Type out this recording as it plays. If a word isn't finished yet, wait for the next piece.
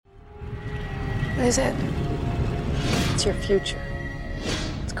What is it? It's your future.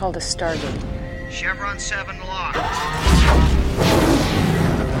 It's called a Stargate. Chevron 7 locked.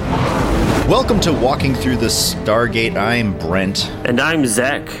 Welcome to Walking Through the Stargate. I'm Brent. And I'm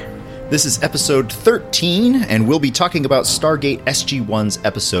Zach. This is episode 13, and we'll be talking about Stargate SG-1's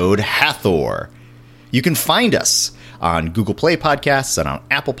episode, Hathor. You can find us on Google Play Podcasts and on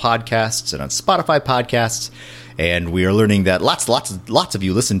Apple Podcasts and on Spotify Podcasts. And we are learning that lots of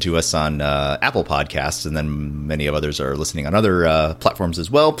you listen to us on Apple Podcasts, and then many of others are listening on other platforms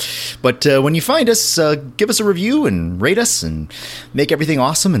as well. But when you find us, give us a review and rate us and make everything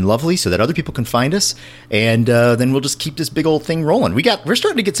awesome and lovely so that other people can find us. And then we'll just keep this big old thing rolling. We're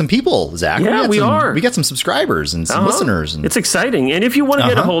starting to get some people, Zach. Yeah, we are. We got some subscribers and some listeners. And, it's exciting. And if you want to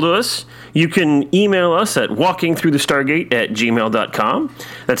get a hold of us, you can email us at walkingthroughthestargate@gmail.com.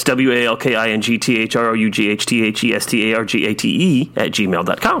 That's WALKINGTHROUGHTHESTARGATE@gmail.com.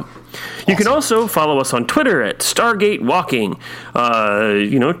 You can also follow us on Twitter at Stargate Walking.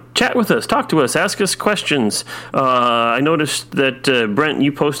 Chat with us, talk to us, ask us questions. I noticed that Brent,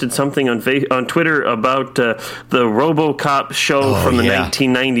 you posted something on Twitter about the RoboCop show from the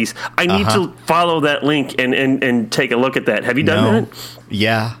 1990s. I need to follow that link and take a look at that. Have you done that?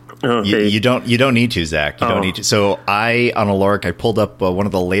 Yeah. Okay. You don't need to, Zach. You don't need to. So on a lark, I pulled up one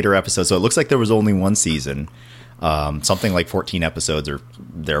of the later episodes. So it looks like there was only one season, something like 14 episodes or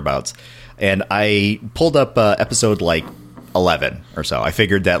thereabouts. And I pulled up episode like 11 or so. I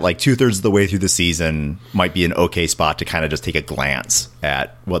figured that like 2/3 of the way through the season might be an okay spot to kind of just take a glance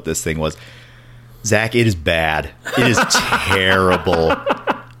at what this thing was. Zach, it is bad. It is terrible.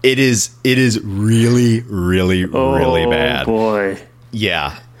 It is really, really, really bad. Oh boy.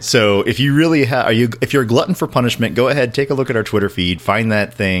 Yeah. So if you really if you're a glutton for punishment, go ahead, take a look at our Twitter feed, find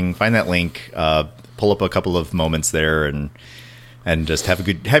that link, pull up a couple of moments there, and just have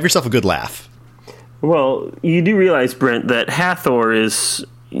yourself a good laugh. Well, you do realize, Brent, that Hathor is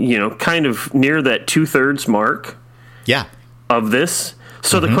kind of near that 2/3 mark. Yeah. Of this.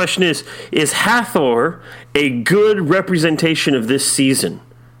 So the question is Hathor a good representation of this season?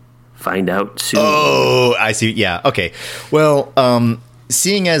 Find out soon. Oh, I see. Yeah. Okay. Well,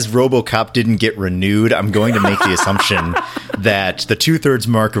 seeing as RoboCop didn't get renewed, I'm going to make the assumption that the 2/3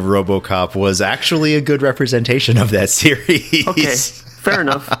 mark of RoboCop was actually a good representation of that series. Okay. Fair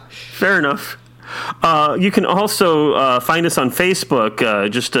enough. You can also find us on Facebook.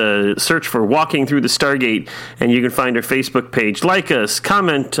 Just search for Walking Through the Stargate, and you can find our Facebook page. Like us,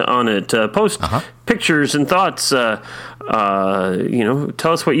 comment on it, post pictures and thoughts. Tell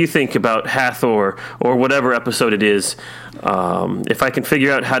us what you think about Hathor or whatever episode it is. If I can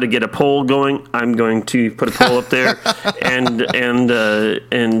figure out how to get a poll going, I'm going to put a poll up there and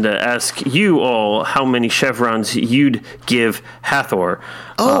ask you all how many chevrons you'd give Hathor.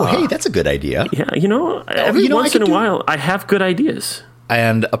 Oh, hey, that's a good idea. Yeah, every once in a while, I have good ideas.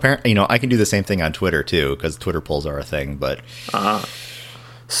 And apparently, I can do the same thing on Twitter too, because Twitter polls are a thing. But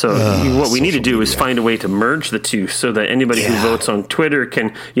so what we need to do is find a way to merge the two, so that anybody who votes on Twitter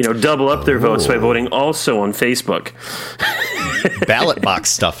can, double up their votes by voting also on Facebook. Ballot box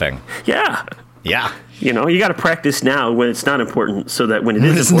stuffing. Yeah. Yeah. You got to practice now when it's not important, so that when it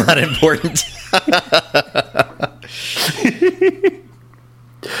is not important.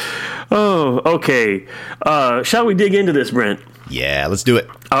 Oh, okay. Shall we dig into this, Brent? Yeah, let's do it.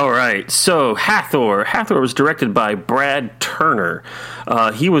 All right. So, Hathor. Hathor was directed by Brad Turner.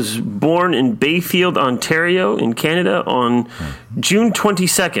 He was born in Bayfield, Ontario, in Canada on June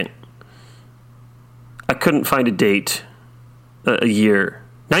 22nd. I couldn't find a date, a year.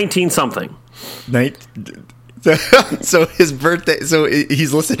 19-something. So his birthday, so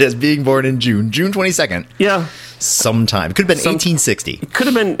he's listed as being born in June 22nd. Yeah. Sometime. Could have been 1860. It could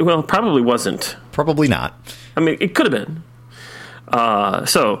have been, well, probably wasn't. Probably not. I mean, it could have been.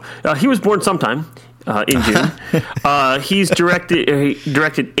 So he was born sometime in June. He's directed 8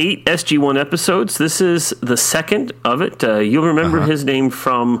 SG-1 episodes. This is the second of it. You'll remember his name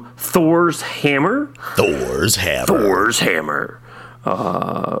from Thor's Hammer. Thor's Hammer.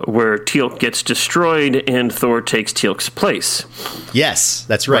 Where Teal'c gets destroyed and Thor takes Teal'c's place. Yes,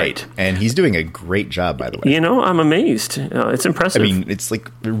 that's right. And he's doing a great job, by the way. I'm amazed. It's impressive. I mean, it's like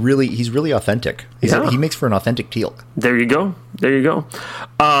he's really authentic. He makes for an authentic Teal'c. There you go.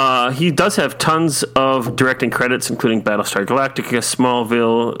 He does have tons of directing credits, including Battlestar Galactica,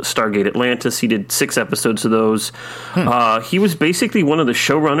 Smallville, Stargate Atlantis. He did 6 episodes of those. He was basically one of the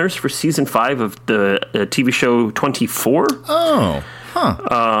showrunners for season 5 of the TV show 24. Oh,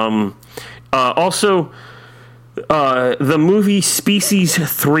 also, the movie Species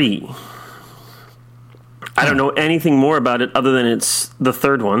 3. I don't know anything more about it other than it's the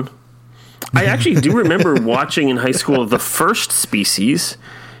third one. I actually do remember watching in high school the first Species.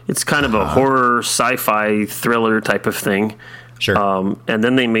 It's kind of a horror, sci-fi, thriller type of thing. Sure. And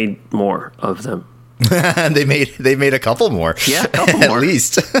then they made more of them. they made a couple more. Yeah, a couple more. At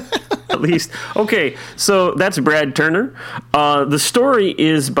least. At least. Okay, so that's Brad Turner. The story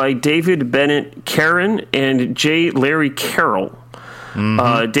is by David Bennett Karen and J. Larry Carroll.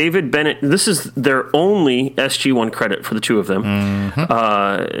 Mm-hmm. David Bennett, this is their only SG-1 credit for the two of them.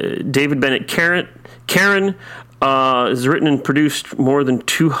 Mm-hmm. David Bennett Karen has written and produced more than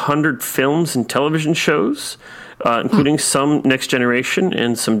 200 films and television shows, including some Next Generation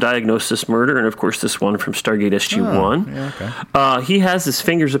and some Diagnosis Murder, and of course this one from Stargate SG-1. Yeah, okay. He has his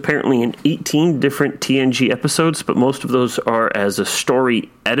fingers apparently in 18 different TNG episodes, but most of those are as a story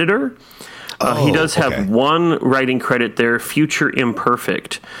editor. He does have one writing credit there, Future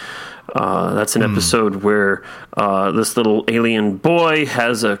Imperfect. That's an episode where this little alien boy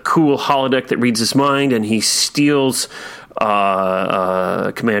has a cool holodeck that reads his mind, and he steals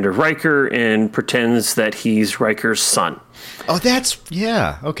Commander Riker and pretends that he's Riker's son. Oh,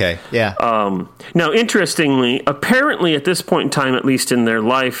 okay, yeah. Now, interestingly, apparently at this point in time, at least in their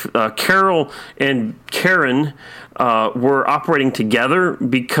life, Carol and Karen were operating together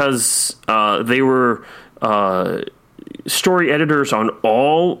because they were story editors on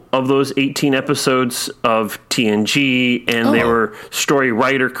all of those 18 episodes of TNG, and they were story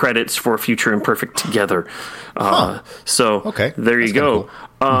writer credits for Future Imperfect together. So there you go.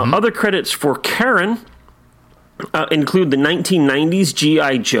 Cool. Other credits for Karen include the 1990s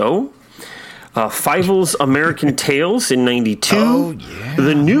G.I. Joe, Fievel's American Tales in 92,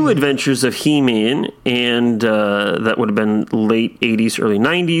 The New Adventures of He-Man, and that would have been late 80s, early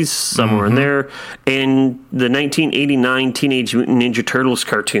 90s, somewhere in there, and the 1989 Teenage Mutant Ninja Turtles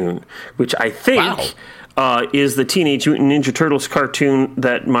cartoon, which I think is the Teenage Mutant Ninja Turtles cartoon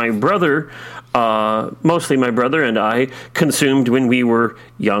that my brother, mostly my brother and I, consumed when we were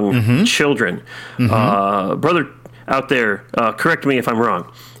young children. Brother out there, correct me if I'm wrong.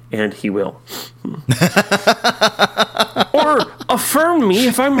 And he will. Or affirm me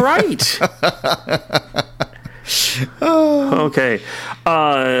if I'm right. Okay.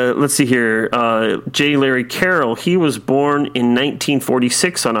 Let's see here. J. Larry Carroll, he was born in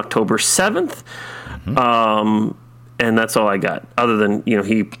 1946 on October 7th. And that's all I got. Other than,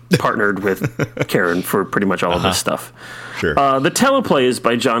 he partnered with Karen for pretty much all of this stuff. Sure. The teleplay is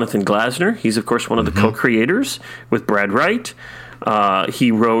by Jonathan Glasner. He's, of course, one of the co-creators with Brad Wright.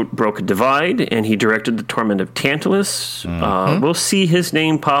 He wrote Broken Divide, and he directed The Torment of Tantalus. We'll see his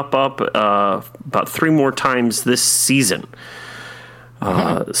name pop up about 3 more times this season.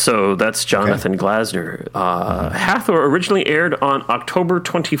 So that's Jonathan Glasner. Hathor originally aired on October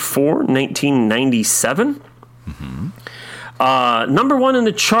 24, 1997. Number 1 in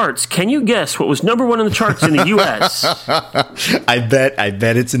the charts. Can you guess what was number 1 in the charts in the U.S.? I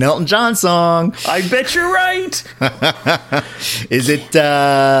bet it's an Elton John song. I bet you're right. Is it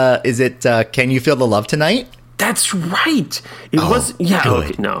Can You Feel the Love Tonight? That's right. It was. Yeah.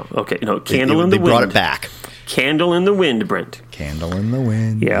 Good. No. Candle in the Wind. They brought it back. Candle in the Wind, Brent. Candle in the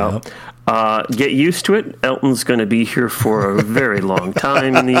Wind. Yeah. Yep. Get used to it. Elton's going to be here for a very long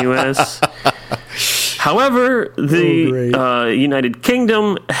time in the U.S. However, the United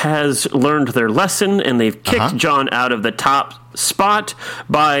Kingdom has learned their lesson, and they've kicked John out of the top spot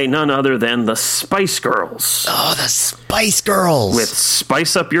by none other than the Spice Girls. Oh, the Spice Girls. With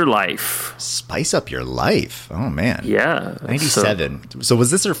Spice Up Your Life. Spice Up Your Life. Oh, man. Yeah. 97. So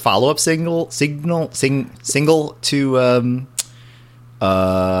was this their follow-up single to...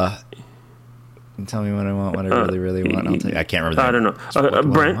 Tell me what I want, what I really want. I'll tell you. I can't remember that. I don't know.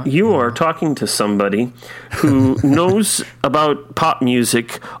 Brent, you are talking to somebody who knows about pop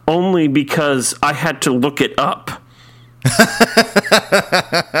music only because I had to look it up.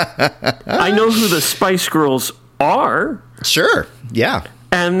 I know who the Spice Girls are. Sure, yeah.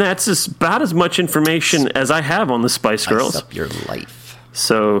 And that's about as much information as I have on the Spice Girls. Spice Up Your Life.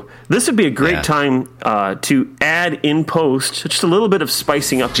 So this would be a great time to add in post just a little bit of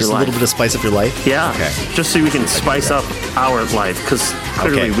spicing up your life. Just a little bit of spice up your life? Yeah. Okay. Just so we can spice up our life, because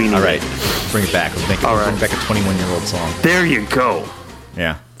clearly we need All right. it. Bring it back. Bring back a 21-year-old song. There you go.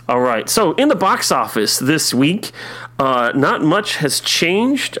 Yeah. All right. So in the box office this week, not much has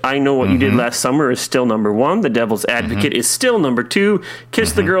changed. I Know What You Did Last Summer is still number 1. The Devil's Advocate is still number 2.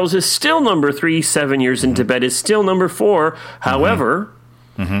 Kiss the Girls is still number 3. 7 Years into Bed is still number 4. However...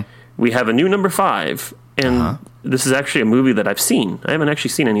 we have a new number 5, and this is actually a movie that I've seen. I haven't actually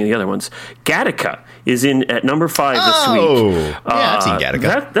seen any of the other ones. Gattaca is in at number 5 this week. I've seen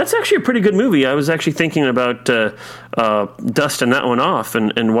Gattaca. That's actually a pretty good movie. I was actually thinking about dusting that one off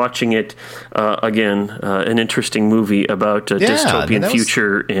and watching it again. An interesting movie about a dystopian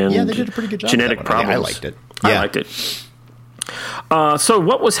future and they did a pretty good job genetic problems. I liked it. I liked it. So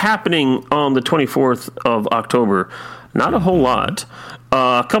what was happening on the 24th of October? Not a whole lot.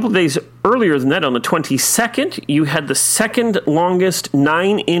 A couple of days earlier than that, on the 22nd, you had the second longest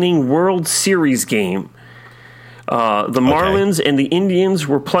 9-inning World Series game. The Marlins and the Indians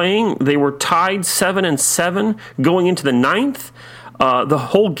were playing. They were tied 7-7 going into the 9th. The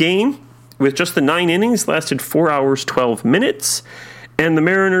whole game, with just the 9 innings, lasted 4 hours, 12 minutes. And the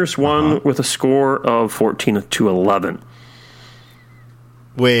Mariners won with a score of 14-11.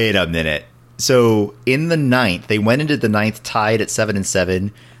 Wait a minute. So in the 9th, they went into the 9th tied at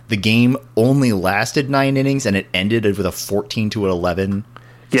 7-7. The game only lasted 9 innings, and it ended with a 14-11.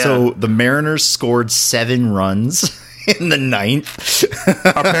 Yeah. So the Mariners scored 7 runs in the 9th.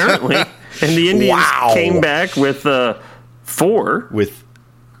 Apparently. And the Indians came back with 4. With,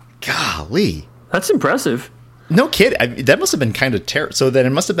 golly. That's impressive. No kid. That must have been kind of terrible. So then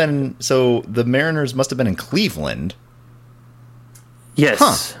it must have been, so the Mariners must have been in Cleveland. Yes.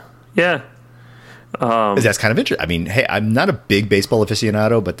 Huh. Yeah. That's kind of interesting. I mean, hey, I'm not a big baseball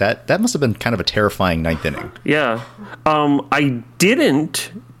aficionado, but that must have been kind of a terrifying 9th inning. Yeah. I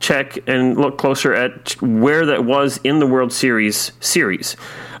didn't check and look closer at where that was in the World Series. So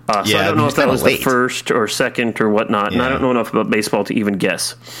I don't know if that was the first or second or whatnot, and I don't know enough about baseball to even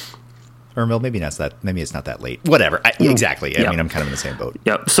guess. Or maybe it's not that late. Whatever. Exactly. I mean, I'm kind of in the same boat.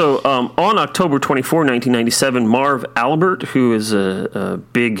 Yeah. So on October 24, 1997, Marv Albert, who is a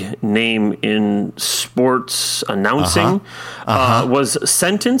big name in sports announcing, was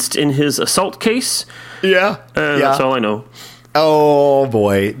sentenced in his assault case. Yeah. That's all I know. Oh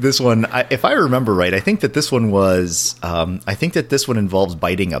boy, this one. If I remember right, I think that this one was. I think that this one involves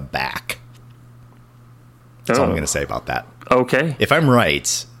biting a back. That's all I'm going to say about that. Okay. If I'm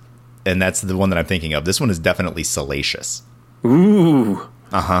right. And that's the one that I'm thinking of. This one is definitely salacious. Ooh.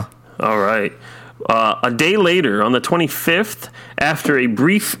 Uh-huh. All right. A day later, on the 25th, after a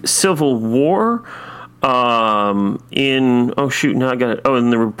brief civil war in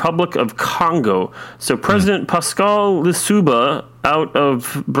the Republic of Congo. So President Pascal Lissouba out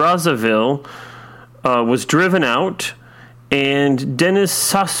of Brazzaville was driven out, and Denis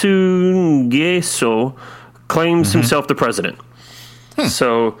Sassou Nguesso claims himself the president.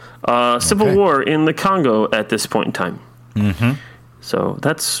 So, civil war in the Congo at this point in time. Mm-hmm. So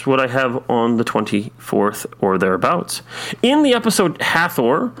that's what I have on the 24th or thereabouts. In the episode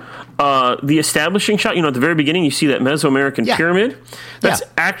Hathor, the establishing shot, at the very beginning, you see that Mesoamerican pyramid. That's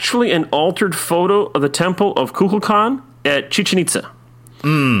actually an altered photo of the temple of Kukulkan at Chichen Itza.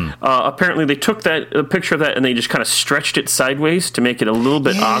 Apparently, they took a picture of that and they just kind of stretched it sideways to make it a little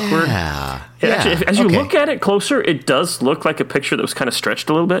bit awkward. Actually, as you look at it closer, it does look like a picture that was kind of stretched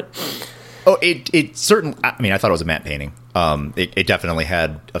a little bit. Oh, it certainly. I mean, I thought it was a matte painting. It definitely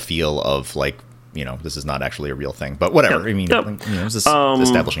had a feel of like, this is not actually a real thing, but whatever. I mean, it was this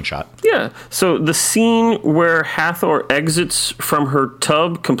establishing shot. Yeah. So the scene where Hathor exits from her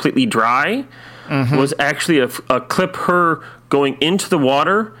tub completely dry was actually a clip her going into the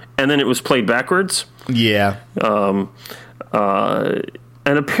water, and then it was played backwards. Yeah.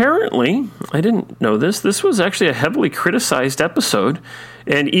 And apparently, I didn't know this was actually a heavily criticized episode,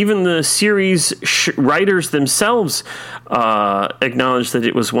 and even the series writers themselves acknowledged that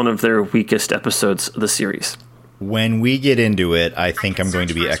it was one of their weakest episodes of the series. When we get into it, I think I'm going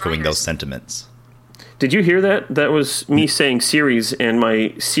to be echoing those sentiments. Did you hear that? That was me saying series, and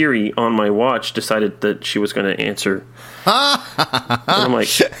my Siri on my watch decided that she was going to answer. And I'm like,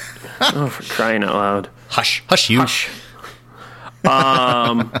 oh, for crying out loud. Hush you. Hush.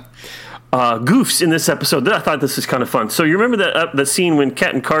 Goofs in this episode. I thought this was kind of fun. So you remember the scene when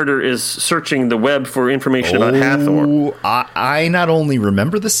Captain Carter is searching the web for information about Hathor? I not only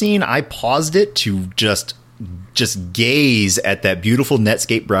remember the scene, I paused it to just gaze at that beautiful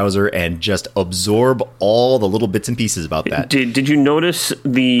Netscape browser and just absorb all the little bits and pieces about that. Did you notice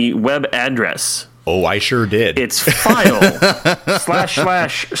the web address? Oh, I sure did. It's file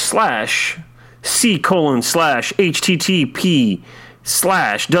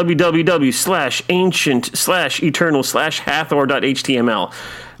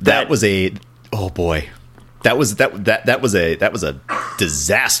That was a a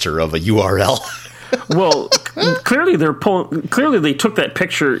disaster of a URL. Well, clearly they took that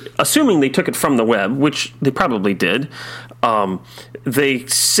picture, assuming they took it from the web, which they probably did. they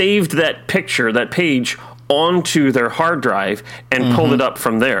saved that page onto their hard drive and pulled it up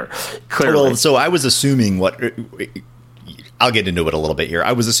from there. Clearly. Well, so I was assuming I'll get into it a little bit here.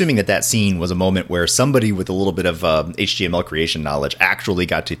 I was assuming that scene was a moment where somebody with a little bit of HTML creation knowledge actually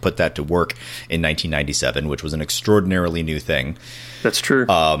got to put that to work in 1997, which was an extraordinarily new thing. That's true.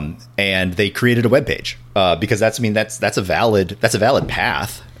 And they created a web page because that's a valid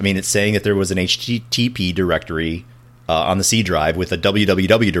path. I mean, it's saying that there was an HTTP directory on the C drive with a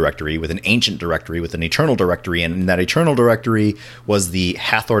www directory, with an ancient directory, with an eternal directory, and in that eternal directory was the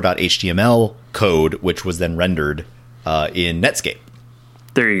Hathor.html code, which was then rendered in Netscape.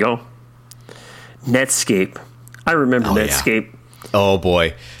 There you go. Netscape. I remember Netscape. Yeah. Oh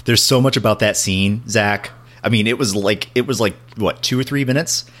boy, there's so much about that scene, Zach. I mean, it was like what, 2 or 3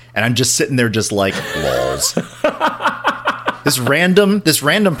 minutes, and I'm just sitting there, just like lols. This random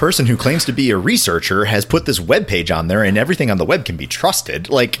person who claims to be a researcher has put this web page on there, and everything on the web can be trusted.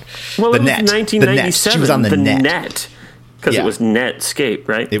 Like, well, the it was net, 1997. the net. She was on the net because it was Netscape,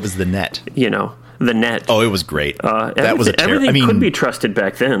 right? It was the net. You know, the net. Oh, it was great. That was everything could be trusted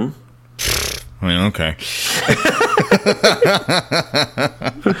back then. I mean, okay.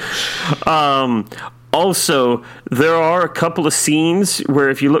 Also, there are a couple of scenes where,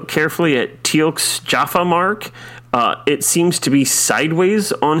 if you look carefully at Teal'c's Jaffa mark, it seems to be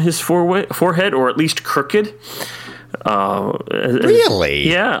sideways on his forehead, or at least crooked. Really?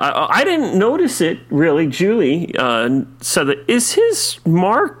 Yeah, I didn't notice it, really. Julie said that, is his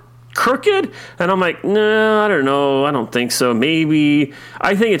mark crooked? And I'm like, no, I don't know. I don't think so. Maybe.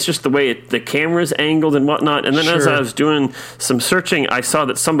 I think it's just the way the camera's angled and whatnot. And then as I was doing some searching, I saw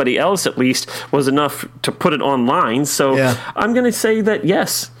that somebody else, at least, was enough to put it online. So I'm going to say that,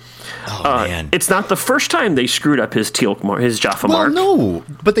 yes. Oh, man. It's not the first time they screwed up his his Jaffa mark. Well, no,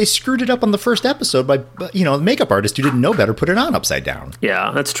 but they screwed it up on the first episode by, the makeup artist who didn't know better put it on upside down.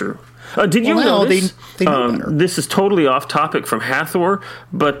 Yeah, that's true. Did you notice? They know better. This is totally off topic from Hathor,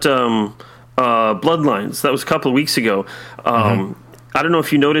 but Bloodlines, that was a couple of weeks ago. I don't know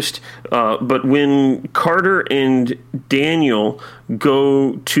if you noticed, but when Carter and Daniel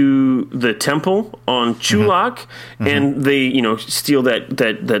go to the temple on Chulak, and they, steal that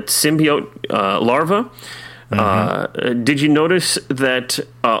symbiote larva, did you notice that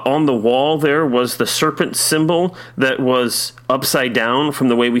on the wall there was the serpent symbol that was upside down from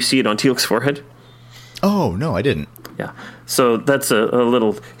the way we see it on Teal'c's forehead? Oh, no, I didn't. Yeah. So that's a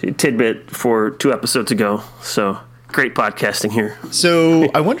little tidbit for 2 episodes ago. So great podcasting here. So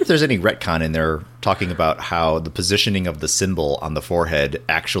I wonder if there's any retcon in there talking about how the positioning of the symbol on the forehead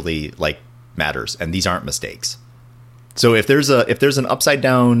actually matters, and these aren't mistakes. So if there's an upside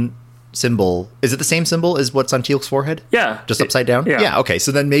down symbol, is it the same symbol as what's on Teal'c's forehead? Yeah. Just upside down? Yeah. Okay.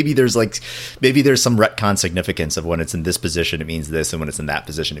 So then maybe there's some retcon significance of when it's in this position it means this, and when it's in that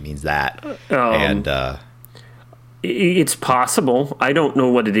position it means that. It's possible. I don't know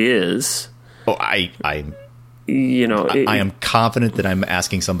what it is. Oh, I am confident that I'm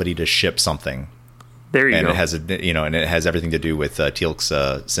asking somebody to ship something. There you go. And it has everything to do with Teal'c's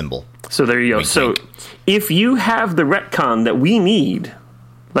symbol. So there you go. So if you have the retcon that we need,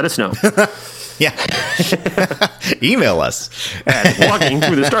 let us know. Yeah. Email us at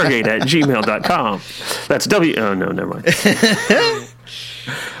walkingthroughthestargate@gmail.com. That's Oh, no, never mind.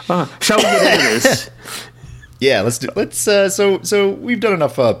 Shall we get into this? Yeah, so we've done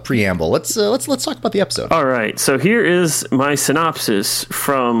enough preamble. Let's talk about the episode. All right. So here is my synopsis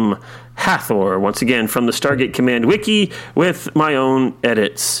from Hathor, once again from the Stargate Command Wiki, with my own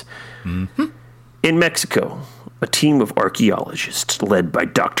edits. In Mexico, a team of archaeologists led by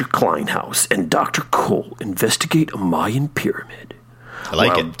Dr. Kleinhaus and Dr. Cole investigate a Mayan pyramid. I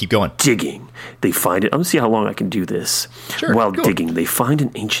like it. Keep going. Digging, they find it. I'm going to see how long I can do this. Sure. While digging, they find an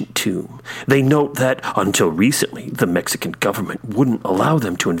ancient tomb. They note that until recently, the Mexican government wouldn't allow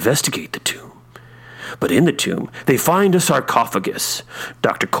them to investigate the tomb. But in the tomb, they find a sarcophagus.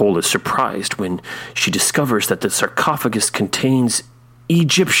 Dr. Cole is surprised when she discovers that the sarcophagus contains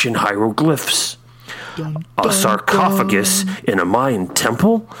Egyptian hieroglyphs. A sarcophagus in a Mayan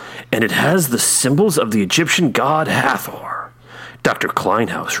temple, and it has the symbols of the Egyptian god Hathor. Dr.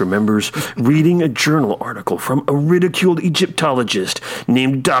 Kleinhaus remembers reading a journal article from a ridiculed Egyptologist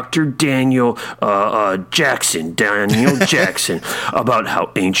named Dr. Daniel Jackson, about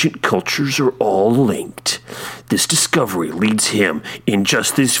how ancient cultures are all linked. This discovery leads him, in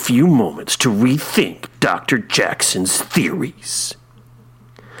just these few moments, to rethink Dr. Jackson's theories.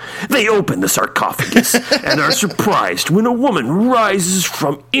 They open the sarcophagus and are surprised when a woman rises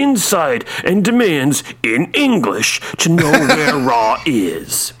from inside and demands, in English, to know where Ra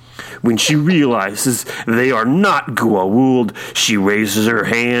is. When she realizes they are not Goa'uld, she raises her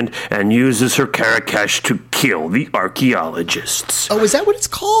hand and uses her Karakash to kill the archaeologists. Oh, is that what it's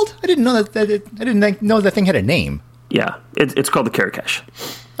called? I didn't know I didn't know that thing had a name. Yeah, it's called the Karakash.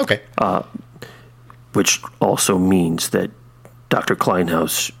 Okay. Which also means that Dr.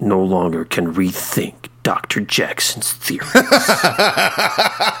 Kleinhaus no longer can rethink Dr. Jackson's theories.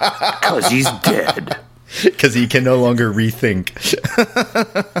 Because he's dead. Because he can no longer rethink.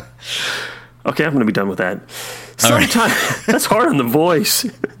 Okay, I'm going to be done with that. That's hard on the voice.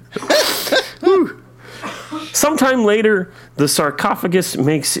 Sometime later, the sarcophagus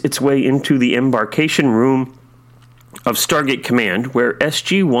makes its way into the embarkation room of Stargate Command, where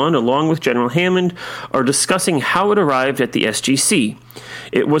SG-1, along with General Hammond, are discussing how it arrived at the SGC.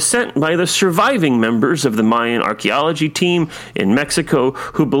 It was sent by the surviving members of the Mayan archaeology team in Mexico,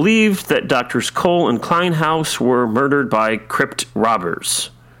 who believed that Drs. Cole and Kleinhaus were murdered by crypt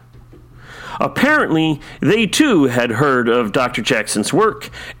robbers. Apparently, they too had heard of Dr. Jackson's work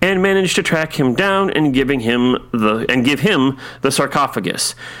and managed to track him down and give him the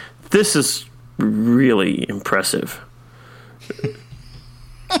sarcophagus. This is really impressive.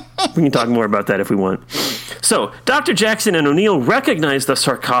 We can talk more about that if we want. So, Dr. Jackson and O'Neill recognized the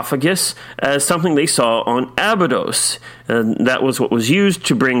sarcophagus as something they saw on Abydos, and that was what was used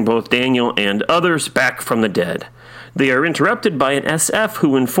to bring both Daniel and others back from the dead. They are interrupted by an SF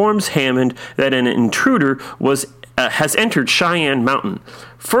who informs Hammond that an intruder has entered Cheyenne Mountain.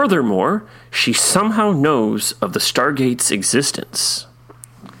 Furthermore, she somehow knows of the Stargate's existence.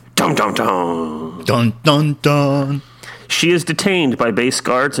 Dun dun dun. Dun dun dun. She is detained by base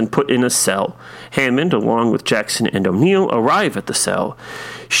guards and put in a cell. Hammond, along with Jackson and O'Neill, arrive at the cell.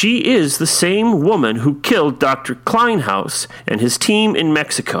 She is the same woman who killed Dr. Kleinhaus and his team in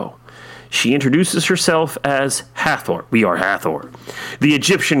Mexico. She introduces herself as Hathor. We are Hathor, the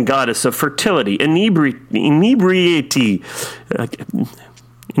Egyptian goddess of fertility, inebriety,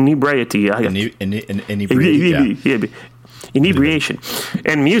 inebriation,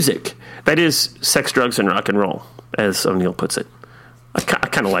 and music. That is sex, drugs, and rock and roll, as O'Neill puts it. I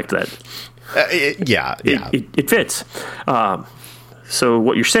kind of liked that. It fits. So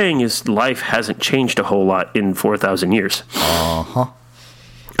what you're saying is life hasn't changed a whole lot in 4,000 years. Uh-huh.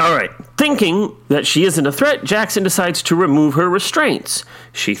 All right. Thinking that she isn't a threat, Jackson decides to remove her restraints.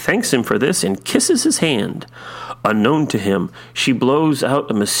 She thanks him for this and kisses his hand. Unknown to him, she blows out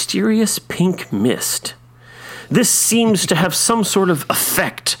a mysterious pink mist. This seems to have some sort of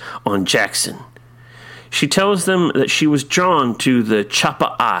effect on Jackson. She tells them that she was drawn to the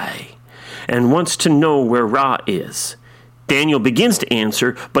Chapa Eye and wants to know where Ra is. Daniel begins to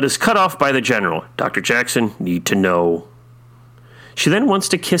answer, but is cut off by the general. Dr. Jackson, need to know. She then wants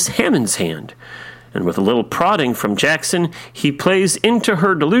to kiss Hammond's hand, and with a little prodding from Jackson, he plays into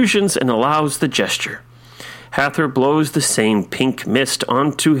her delusions and allows the gesture. Hathor blows the same pink mist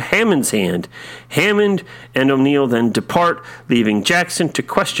onto Hammond's hand. Hammond and O'Neill then depart, leaving Jackson to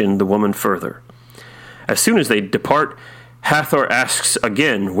question the woman further. As soon as they depart, Hathor asks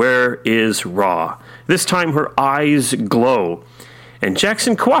again, where is Ra? This time her eyes glow, and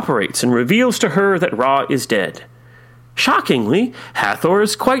Jackson cooperates and reveals to her that Ra is dead. Shockingly, Hathor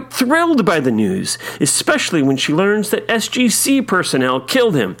is quite thrilled by the news, especially when she learns that SGC personnel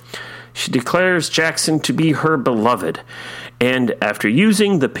killed him. She declares Jackson to be her beloved, and after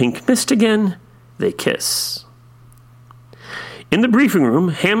using the pink mist again, they kiss. In the briefing room,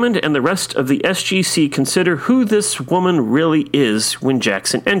 Hammond and the rest of the SGC consider who this woman really is when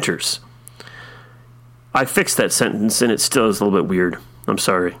Jackson enters. I fixed that sentence, and it still is a little bit weird. I'm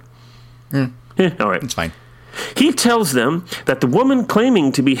sorry. All right. It's fine. He tells them that the woman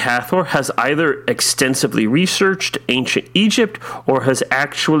claiming to be Hathor has either extensively researched ancient Egypt or has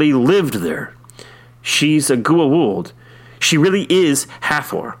actually lived there. She's a Goa'uld. She really is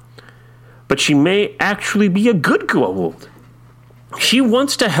Hathor. But she may actually be a good Goa'uld. She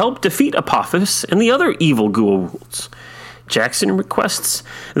wants to help defeat Apophis and the other evil Goa'ulds. Jackson requests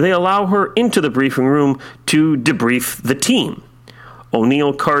they allow her into the briefing room to debrief the team.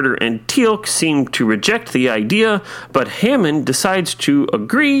 O'Neill, Carter, and Teal'c seem to reject the idea, but Hammond decides to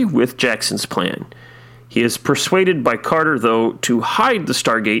agree with Jackson's plan. He is persuaded by Carter, though, to hide the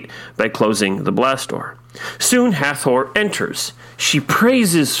Stargate by closing the blast door. Soon Hathor enters. She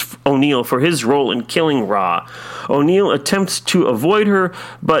praises O'Neill for his role in killing Ra. O'Neill attempts to avoid her,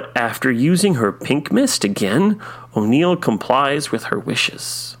 but after using her pink mist again, O'Neill complies with her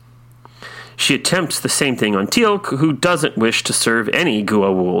wishes. She attempts the same thing on Teal'c, who doesn't wish to serve any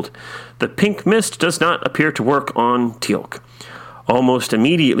Goa'uld. The pink mist does not appear to work on Teal'c. Almost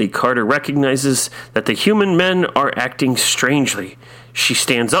immediately, Carter recognizes that the human men are acting strangely. She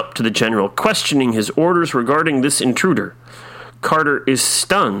stands up to the general, questioning his orders regarding this intruder. Carter is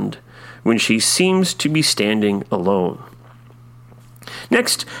stunned when she seems to be standing alone.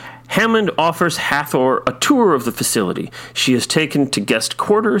 Next, Hammond offers Hathor a tour of the facility. She is taken to guest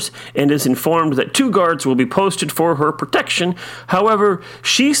quarters and is informed that 2 guards will be posted for her protection. However,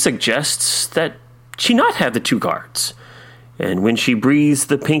 she suggests that she not have the 2 guards. And when she breathes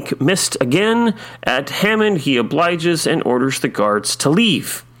the pink mist again at Hammond, he obliges and orders the guards to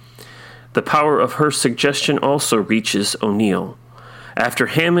leave. The power of her suggestion also reaches O'Neill. After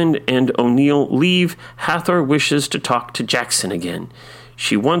Hammond and O'Neill leave, Hathor wishes to talk to Jackson again.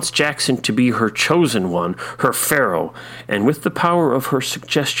 She wants Jackson to be her chosen one, her pharaoh, and with the power of her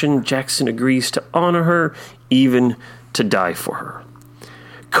suggestion, Jackson agrees to honor her, even to die for her.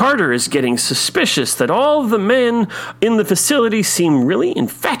 Carter is getting suspicious that all the men in the facility seem really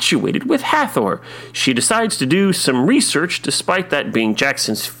infatuated with Hathor. She decides to do some research, despite that being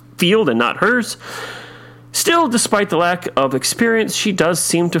Jackson's field and not hers. Still, despite the lack of experience, she does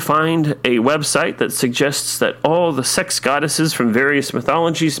seem to find a website that suggests that all the sex goddesses from various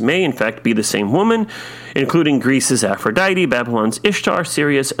mythologies may in fact be the same woman, including Greece's Aphrodite, Babylon's Ishtar,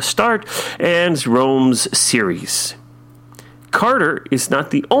 Syria's Astarte, and Rome's Ceres. Carter is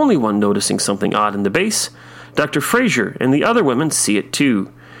not the only one noticing something odd in the base. Dr. Fraser and the other women see it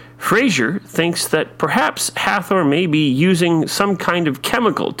too. Fraser thinks that perhaps Hathor may be using some kind of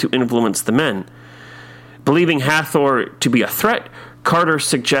chemical to influence the men. Believing Hathor to be a threat, Carter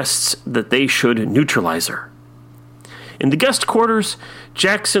suggests that they should neutralize her. In the guest quarters,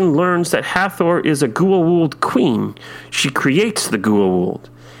 Jackson learns that Hathor is a Goa'uld queen. She creates the Goa'uld.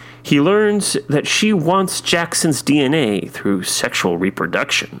 He learns that she wants Jackson's DNA through sexual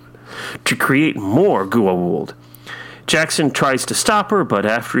reproduction to create more Goa'uld. Jackson tries to stop her, but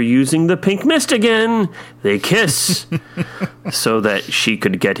after using the pink mist again, they kiss so that she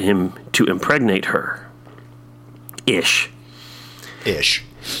could get him to impregnate her. Ish.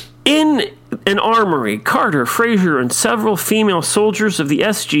 In an armory, Carter, Fraser, and several female soldiers of the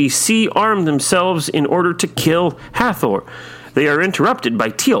SGC arm themselves in order to kill Hathor. They are interrupted by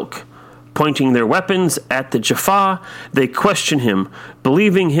Teal'c. Pointing their weapons at the Jaffa, they question him,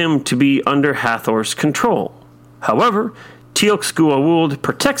 believing him to be under Hathor's control. However, Teal'c's Goa'uld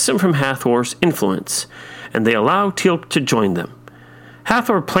protects him from Hathor's influence, and they allow Teal'c to join them.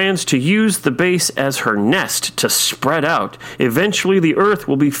 Hathor plans to use the base as her nest to spread out. Eventually, the Earth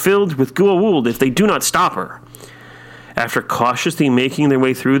will be filled with Goa'uld if they do not stop her. After cautiously making their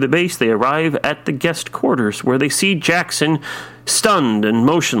way through the base, they arrive at the guest quarters, where they see Jackson stunned and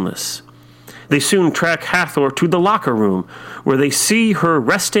motionless. They soon track Hathor to the locker room, where they see her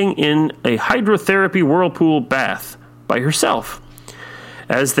resting in a hydrotherapy whirlpool bath by herself.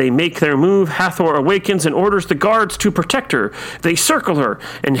 As they make their move, Hathor awakens and orders the guards to protect her. They circle her,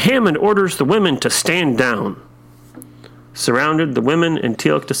 and Hammond orders the women to stand down. Surrounded, the women and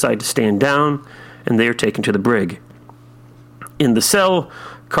Teal'c decide to stand down, and they are taken to the brig. In the cell,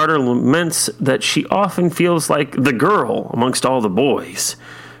 Carter laments that she often feels like the girl amongst all the boys,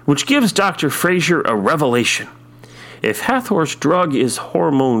 which gives Dr. Fraser a revelation. If Hathor's drug is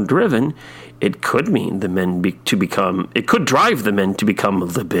hormone-driven, it could mean it could drive the men to become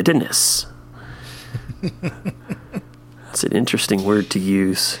libidinous. That's an interesting word to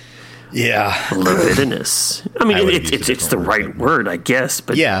use. Yeah. Libidinous. I mean, it's the right word, I guess.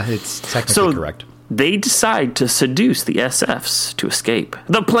 But yeah, it's technically correct. They decide to seduce the SFs to escape.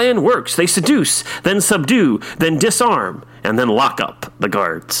 The plan works. They seduce, then subdue, then disarm, and then lock up the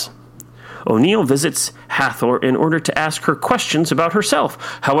guards. O'Neill visits Hathor in order to ask her questions about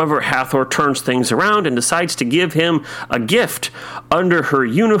herself. However, Hathor turns things around and decides to give him a gift. Under her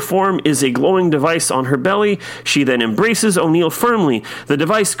uniform is a glowing device on her belly. She then embraces O'Neill firmly. The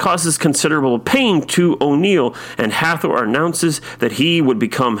device causes considerable pain to O'Neill, and Hathor announces that he would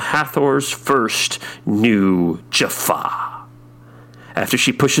become Hathor's first new Jaffa. After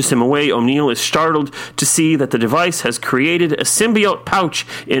she pushes him away, O'Neill is startled to see that the device has created a symbiote pouch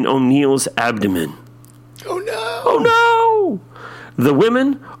in O'Neill's abdomen. Oh no! Oh no! The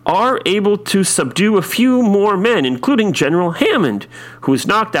women are able to subdue a few more men, including General Hammond, who is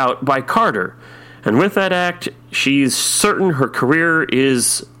knocked out by Carter. And with that act, she's certain her career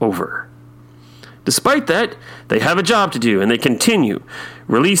is over. Despite that, they have a job to do, and they continue,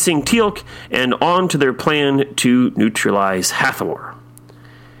 releasing Teal'c and on to their plan to neutralize Hathor.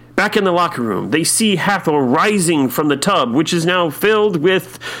 Back in the locker room, they see Hathor rising from the tub, which is now filled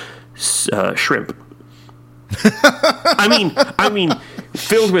with shrimp. I mean,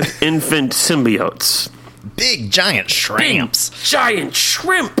 filled with infant symbiotes. Big, giant shrimps. Big, giant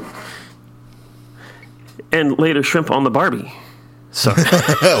shrimp! And later shrimp on the Barbie. So,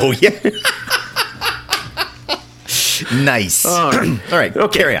 Oh, yeah. Nice. All right.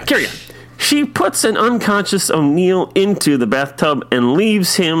 okay, Carry on. She puts an unconscious O'Neill into the bathtub and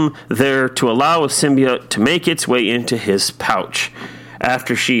leaves him there to allow a symbiote to make its way into his pouch.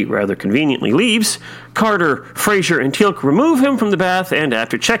 After she rather conveniently leaves, Carter, Fraser, and Teal'c remove him from the bath, and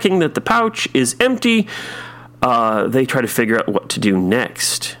after checking that the pouch is empty, they try to figure out what to do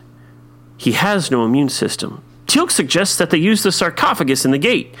next. He has no immune system. Teal'c suggests that they use the sarcophagus in the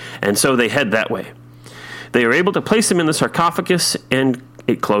gate, and so they head that way. They are able to place him in the sarcophagus, and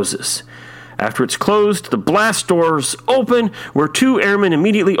it closes. After it's closed, the blast doors open, where two airmen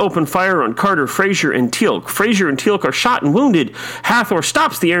immediately open fire on Carter, Fraser, and Teal'c. Fraser and Teal'c are shot and wounded. Hathor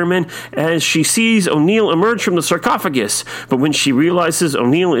stops the airmen as she sees O'Neill emerge from the sarcophagus. But when she realizes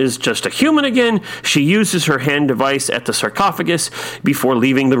O'Neill is just a human again, she uses her hand device at the sarcophagus before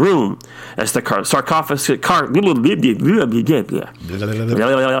leaving the room. As the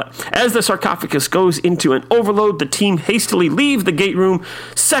sarcophagus goes into an overload, the team hastily leave the gate room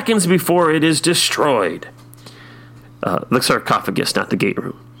seconds before it is destroyed. The sarcophagus, not the gate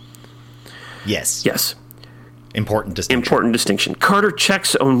room. Yes. Yes. Important distinction. Carter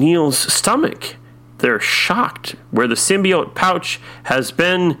checks O'Neill's stomach. They're shocked. Where the symbiote pouch has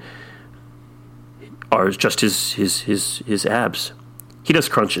been, or is just his abs. He does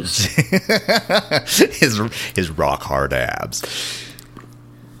crunches. his rock hard abs.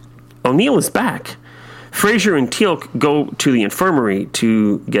 O'Neill is back. Fraser and Teal'c go to the infirmary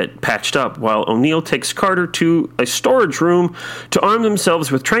to get patched up, while O'Neill takes Carter to a storage room to arm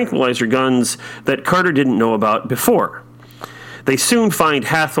themselves with tranquilizer guns that Carter didn't know about before. They soon find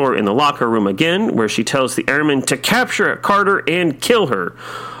Hathor in the locker room again, where she tells the airmen to capture Carter and kill her.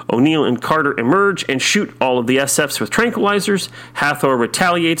 O'Neill and Carter emerge and shoot all of the SFs with tranquilizers. Hathor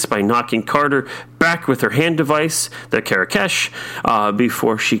retaliates by knocking Carter back with her hand device, the Karakesh,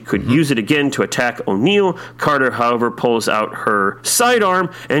 before she could use it again to attack O'Neill. Carter, however, pulls out her sidearm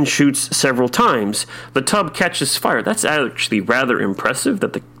and shoots several times. The tub catches fire. That's actually rather impressive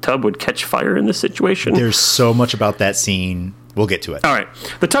that the tub would catch fire in this situation. There's so much about that scene. We'll get to it. All right.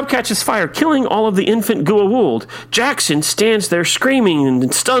 The tub catches fire, killing all of the infant Goa'uld. Jackson stands there screaming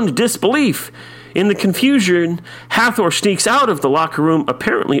in stunned disbelief. In the confusion, Hathor sneaks out of the locker room,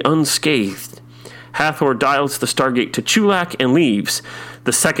 apparently unscathed. Hathor dials the Stargate to Chulak and leaves.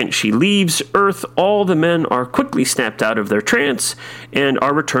 The second she leaves Earth, all the men are quickly snapped out of their trance and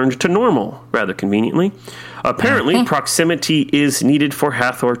are returned to normal, rather conveniently. Apparently, proximity is needed for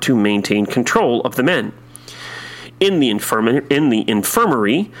Hathor to maintain control of the men. In the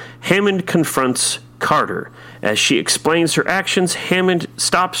infirmary, Hammond confronts Carter. As she explains her actions, Hammond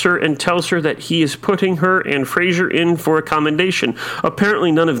stops her and tells her that he is putting her and Fraser in for a commendation.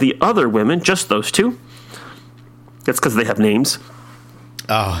 Apparently none of the other women, just those two. That's because they have names.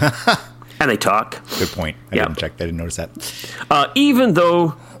 Oh. And they talk. Good point. I didn't check. I didn't notice that. Even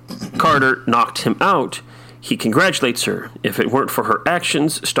though Carter knocked him out, he congratulates her. If it weren't for her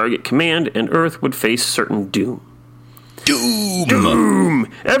actions, Stargate Command and Earth would face certain doom. Doom!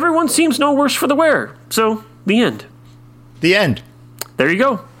 Everyone seems no worse for the wear. So, the end. The end. There you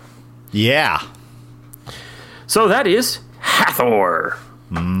go. Yeah. So that is Hathor.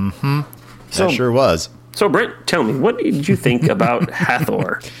 Mm-hmm. That sure was. So, Brent, tell me, what did you think about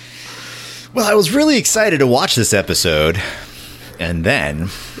Hathor? Well, I was really excited to watch this episode. And then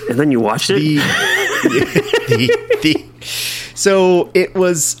you watched it? So it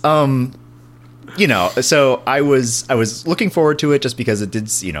was, so I was looking forward to it just because it did,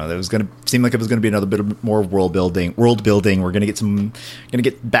 it was going to seem like it was going to be another bit of more world building. We're going to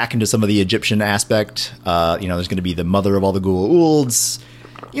get back into some of the Egyptian aspect. There's going to be the mother of all the Goa'ulds.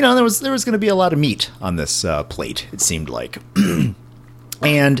 There was going to be a lot of meat on this plate, it seemed like.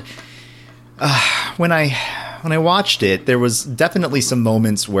 And when I watched it, there was definitely some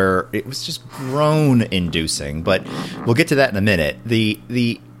moments where it was just groan-inducing, but we'll get to that in a minute.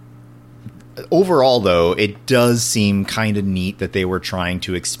 The overall, though, it does seem kind of neat that they were trying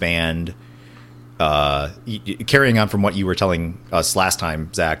to expand, carrying on from what you were telling us last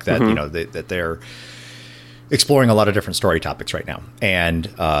time, Zach, that that they're exploring a lot of different story topics right now, and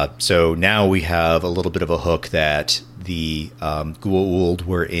so now we have a little bit of a hook that the Goa'uld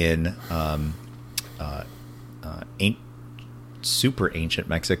were in. Super ancient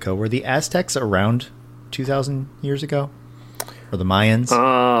Mexico. Were the Aztecs around 2,000 years ago? Or the Mayans?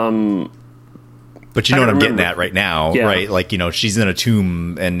 But you know what I'm getting at right now, right? Like, she's in a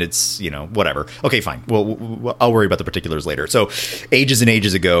tomb and it's, whatever. Okay, fine. Well, I'll worry about the particulars later. So ages and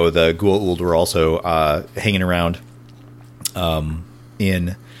ages ago, the Goa'uld were also hanging around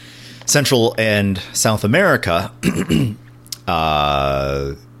in Central and South America.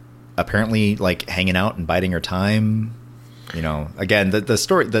 apparently like hanging out and biding her time. You know, again, the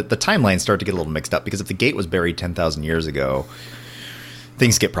story, the timelines start to get a little mixed up because if the gate was buried 10,000 years ago,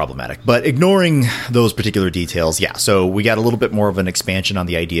 things get problematic. But ignoring those particular details, yeah. So we got a little bit more of an expansion on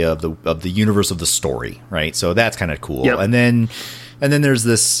the idea of the universe of the story, right? So that's kind of cool. Yep. And then there's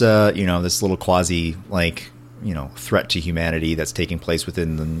this this little quasi threat to humanity that's taking place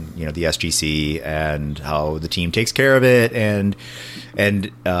within the SGC, and how the team takes care of it, and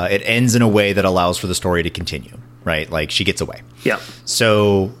it ends in a way that allows for the story to continue. Right, like she gets away. Yeah.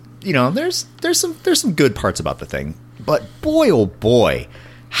 So there's some good parts about the thing, but boy, oh boy,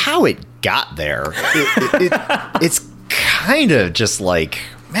 how it got there, it's kind of just like,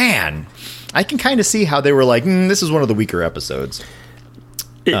 man, I can kind of see how they were like, this is one of the weaker episodes.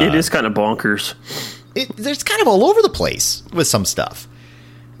 It is kind of bonkers. There's kind of all over the place with some stuff.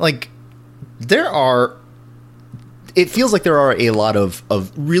 Like it feels like there are a lot of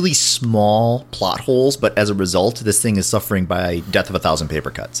really small plot holes, but as a result, this thing is suffering by death of 1,000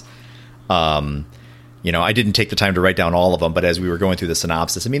 paper cuts. I didn't take the time to write down all of them, but as we were going through the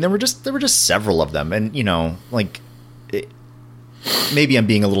synopsis, I mean, there were just several of them, and maybe I'm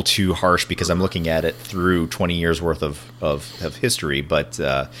being a little too harsh because I'm looking at it through 20 years worth of history, but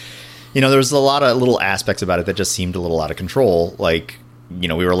there was a lot of little aspects about it that just seemed a little out of control, like. We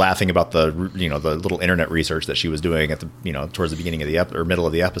were laughing about the little internet research that she was doing at the towards the beginning of the or middle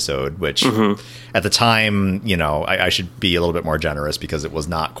of the episode, which at the time I should be a little bit more generous because it was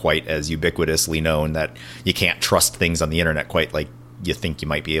not quite as ubiquitously known that you can't trust things on the internet quite like you think you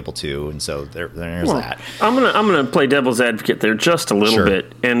might be able to, and so there's that. I'm gonna play devil's advocate there just a little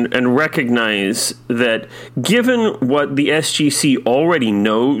bit and recognize that given what the SGC already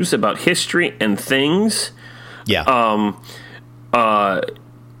knows about history and things,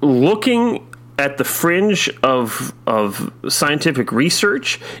 looking at the fringe of scientific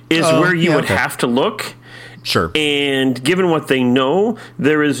research is where you would have to look. Sure. And given what they know,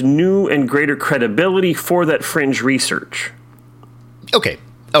 there is new and greater credibility for that fringe research. Okay.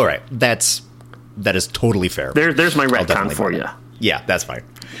 All right. That is totally fair. There's my retcon for you. Yeah, that's fine.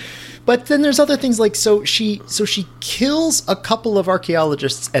 But then there's other things like so she kills a couple of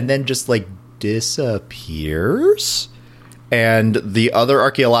archaeologists and then just like disappears. And the other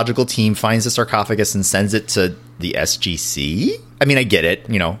archaeological team finds the sarcophagus and sends it to the SGC. I mean, I get it.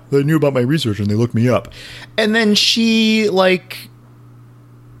 They knew about my research and they looked me up. And then she,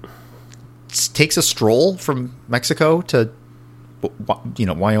 takes a stroll from Mexico to,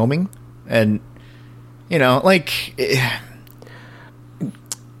 Wyoming. And,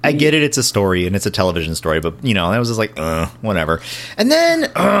 I get it. It's a story and it's a television story, but I was just like, whatever. And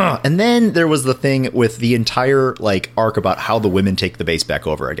then there was the thing with the entire arc about how the women take the base back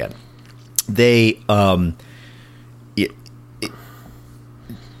over again. They, I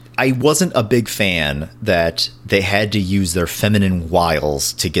wasn't a big fan that they had to use their feminine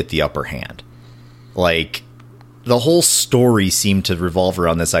wiles to get the upper hand. The whole story seemed to revolve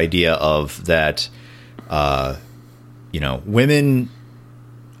around this idea of that, women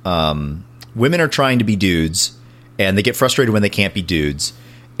are trying to be dudes and they get frustrated when they can't be dudes.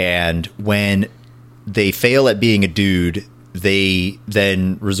 And when they fail at being a dude, they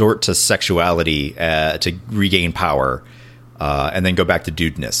then resort to sexuality to regain power and then go back to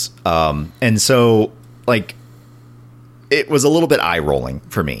dudeness. And so it was a little bit eye rolling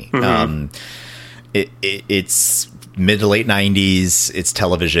for me. It's mid to late 90s. It's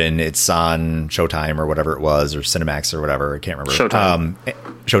television. It's on Showtime or whatever it was, or Cinemax or whatever. I can't remember.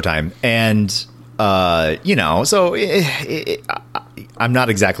 Showtime. And, so I'm not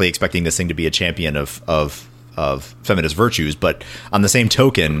exactly expecting this thing to be a champion of feminist virtues, but on the same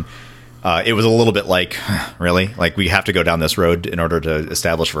token, it was a little bit like, really? We have to go down this road in order to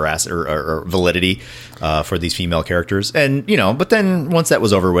establish veracity or validity for these female characters. And, but then once that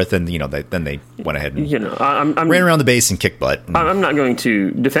was over with, and, they went ahead and ran around the base and kicked butt. I'm not going to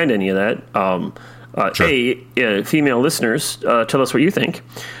defend any of that. Sure. Female listeners, tell us what you think.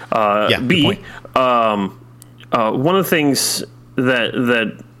 B, one of the things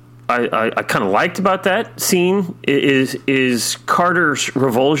that I kind of liked about that scene is Carter's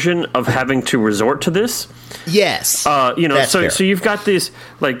revulsion of having to resort to this. Yes. So you've got this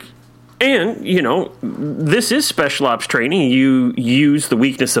and this is special ops training. You use the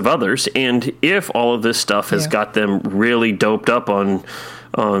weakness of others, and if all of this stuff has got them really doped up on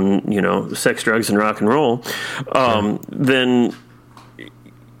sex, drugs, and rock and roll, then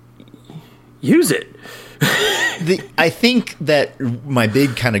use it. I think that my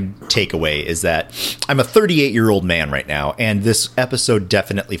big kind of takeaway is that I'm a 38-year-old man right now, and this episode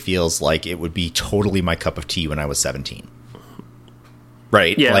definitely feels like it would be totally my cup of tea when I was 17.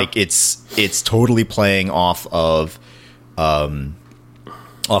 right? Yeah. Like it's totally playing off of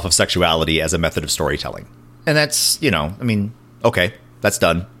sexuality as a method of storytelling. And that's, I mean, okay, that's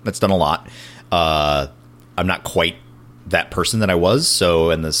done. That's done a lot. I'm not quite that person that I was,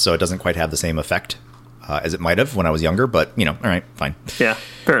 so it doesn't quite have the same effect as it might have when I was younger, but, all right, fine. Yeah,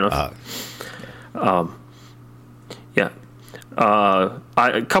 fair enough. A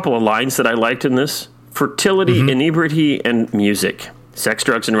couple of lines that I liked in this: fertility, inebriety, and music. Sex,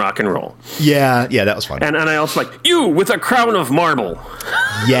 drugs, and rock and roll. Yeah, that was fun. And I also like, you with a crown of marble.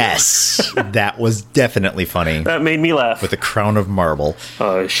 Yes, that was definitely funny. That made me laugh. With a crown of marble.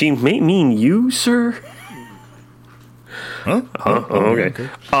 She may mean you, sir. Huh? Okay.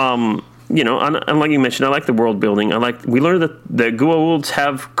 And like you mentioned, I like the world building. We learned that the Goa'ulds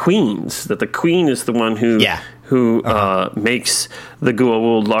have queens. That the queen is the one who makes the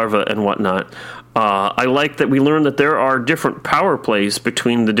Goa'uld larva and whatnot. I like that we learned that there are different power plays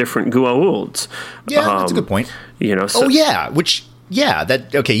between the different Goa'ulds. Yeah, that's a good point. Okay,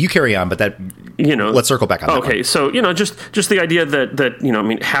 you carry on, but that, let's circle back on that. Okay, so, just the idea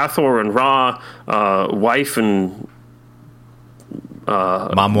that Hathor and Ra, wife and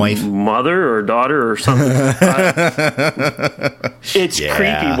mother or daughter or something. It's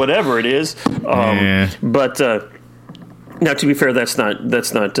creepy, whatever it is. But now, to be fair, that's not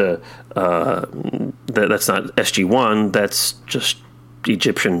SG-1. That's just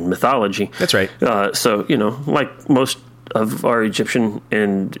Egyptian mythology. That's right. So like most of our Egyptian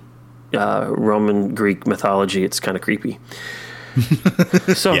and Roman Greek mythology, it's kind of creepy.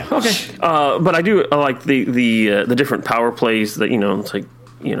 So okay, but I like the different power plays that it's like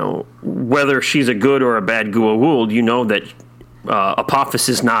whether she's a good or a bad Goa'uld, that Apophis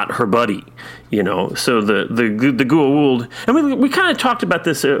is not her buddy, So the Goa'uld, and we kind of talked about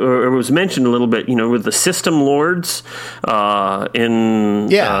this, or it was mentioned a little bit, with the System Lords in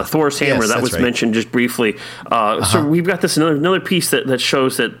Thor's hammer. That was mentioned just briefly. So we've got this another piece that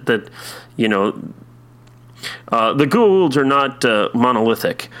shows that the Goa'ulds are not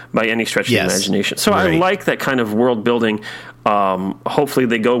monolithic by any stretch of the imagination. So I like that kind of world building. Hopefully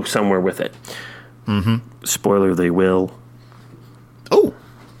they go somewhere with it. Spoiler, they will. Oh,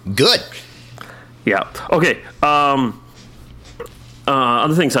 good. Yeah. Okay.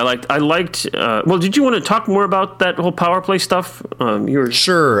 Other things I liked. Did you want to talk more about that whole power play stuff?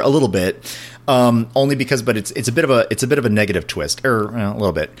 Sure, a little bit. Only because, but it's a bit of a negative twist, or a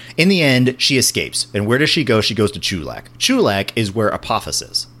little bit. In the end, she escapes, and where does she go? She goes to Chulak. Chulak is where Apophis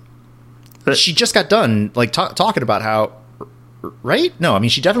is. She just got done talking about how. Right? No, I mean,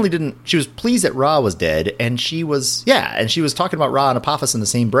 she definitely didn't. She was pleased that Ra was dead, and she was talking about Ra and Apophis in the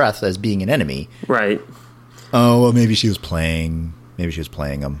same breath as being an enemy. Right. Oh, well, maybe she was playing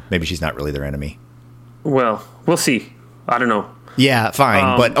them. Maybe she's not really their enemy. Well, we'll see. I don't know. Yeah,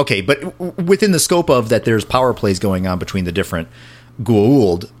 fine, but okay, but within the scope of that, there's power plays going on between the different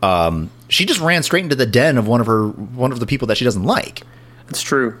Goa'uld. She just ran straight into the den of one of the people that she doesn't like. It's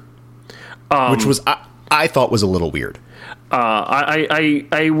true. Which was I thought was a little weird.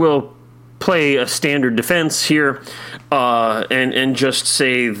 I will play a standard defense here, and just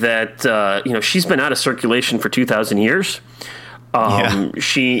say that she's been out of circulation for 2,000 years.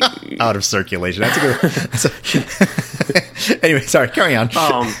 She out of circulation. That's a good. Anyway, sorry. Carry on.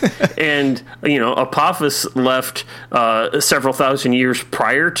 And Apophis left several thousand years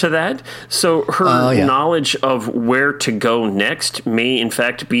prior to that, so her knowledge of where to go next may, in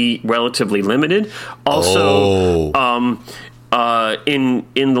fact, be relatively limited. Also, in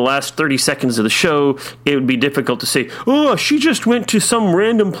the last 30 seconds of the show, it would be difficult to say, "Oh, she just went to some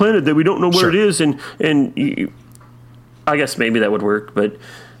random planet that we don't know where it is," and I guess maybe that would work, but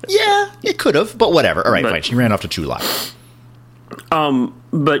yeah, it could have. But whatever. All right, fine. She ran off to Chulak.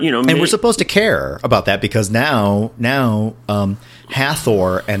 But and we're supposed to care about that because now,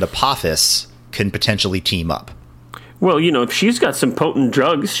 Hathor and Apophis can potentially team up. Well, if she's got some potent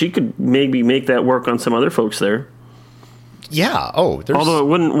drugs, she could maybe make that work on some other folks there. Yeah. Although it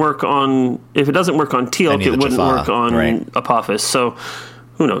wouldn't work on, if it doesn't work on Teal'c, it wouldn't work on Apophis. So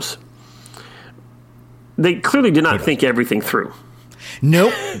who knows? They clearly did not think everything through.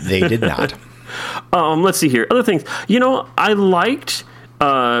 Nope, they did not. Let's see here. Other things. I liked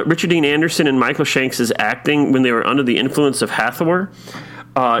Richard Dean Anderson and Michael Shanks' acting when they were under the influence of Hathor.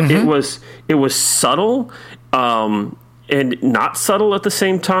 It was subtle and not subtle at the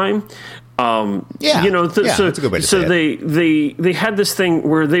same time. That's a good way to say it. They had this thing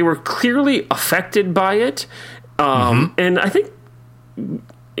where they were clearly affected by it, and I think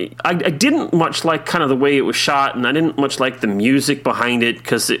I didn't much like kind of the way it was shot, and I didn't much like the music behind it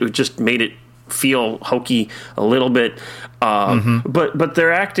because it just made it feel hokey a little bit. But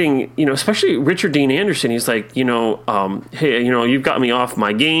they're acting, especially Richard Dean Anderson. He's like, hey, you've got me off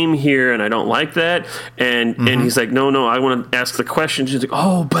my game here, and I don't like that. And he's like, no, I want to ask the questions. He's like,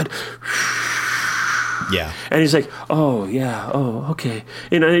 oh, but. Yeah. And he's like, oh, yeah, oh, okay.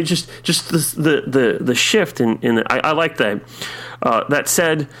 It just the shift in I like that. That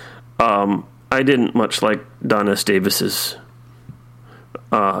said, I didn't much like Don S. Davis's.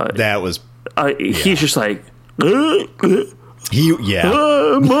 That was. He's just like. I'm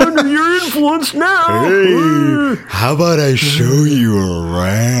under your influence now. Hey, how about I show you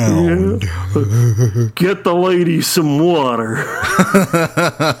around? Get the lady some water.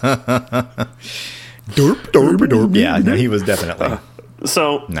 Dorp. Yeah, no, he was definitely.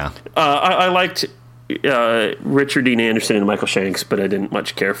 I liked Richard Dean Anderson and Michael Shanks, but I didn't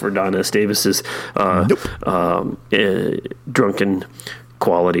much care for Don S. Davis's drunken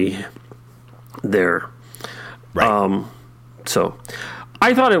quality there. Right. So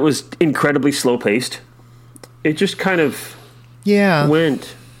I thought it was incredibly slow paced. It just kind of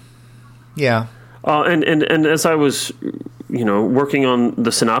went. Yeah. And as I was, working on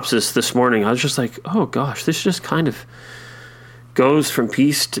the synopsis this morning, I was just like, oh gosh, this just kind of goes from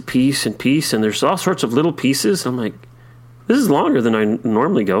piece to piece and piece, and there's all sorts of little pieces. I'm like, this is longer than I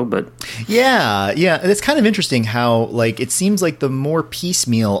normally go, but yeah, it's kind of interesting how it seems like the more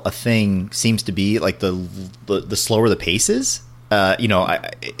piecemeal a thing seems to be, like the slower the pace is.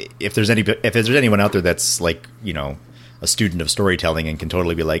 If there's anyone out there that's like a student of storytelling and can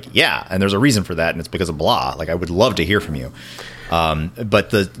totally be like, yeah, and there's a reason for that, and it's because of blah. Like, I would love to hear from you. But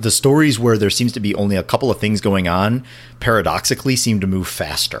the stories where there seems to be only a couple of things going on, paradoxically, seem to move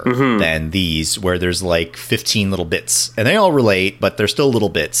faster than these, where there's like 15 little bits, and they all relate, but they're still little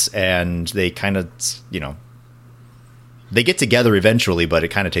bits, and they kind of, they get together eventually, but it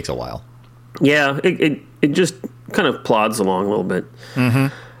kind of takes a while. Yeah, it just kind of plods along a little bit.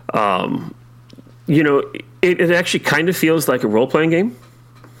 It actually kind of feels like a role-playing game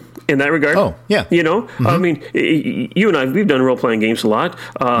in that regard. Oh, yeah. I mean, you and I, we've done role-playing games a lot,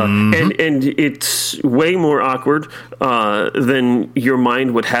 and it's way more awkward than your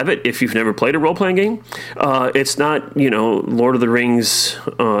mind would have it if you've never played a role-playing game. It's not, Lord of the Rings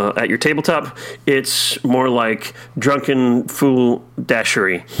at your tabletop. It's more like drunken fool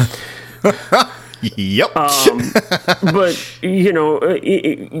dashery. Yep. But,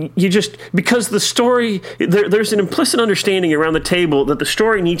 you just, because the story, there's an implicit understanding around the table that the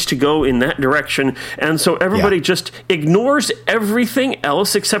story needs to go in that direction. And so everybody just ignores everything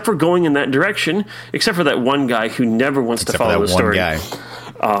else except for going in that direction, except for that one guy who never wants to follow the story.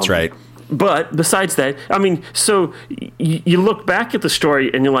 That's right. But besides that, I mean, so you look back at the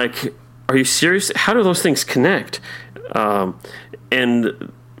story and you're like, are you serious? How do those things connect?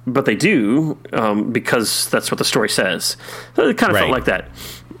 But they do, because that's what the story says. So it kind of felt like that.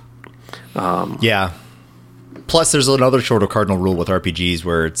 Yeah. Plus, there's another sort of cardinal rule with RPGs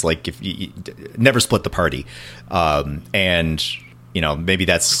where it's like, if you never split the party. And, maybe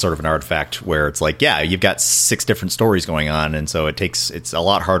that's sort of an artifact where it's like, yeah, you've got 6 different stories going on. And so it's a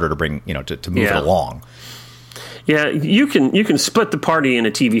lot harder to bring, to move it along. Yeah, you can split the party in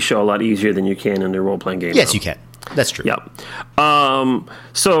a TV show a lot easier than you can in a role-playing game. Yes, you can. That's true. Yeah.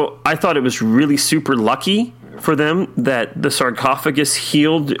 So I thought it was really super lucky for them that the sarcophagus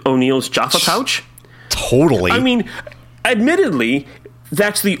healed O'Neill's Jaffa pouch. Totally. I mean, admittedly,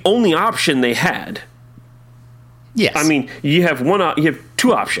 that's the only option they had. Yes. I mean, you have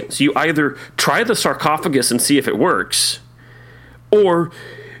 2 options. You either try the sarcophagus and see if it works, or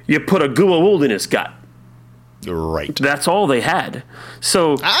you put a Goa'uld in his gut. Right. That's all they had.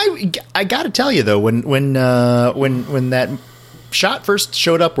 So I got to tell you though, when that shot first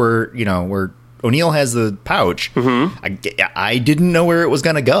showed up, where O'Neill has the pouch, I didn't know where it was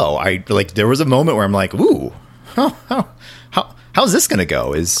going to go. There was a moment where I'm like, ooh, how's this going to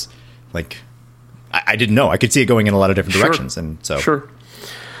go? Is like, I didn't know. I could see it going in a lot of different directions, and so sure.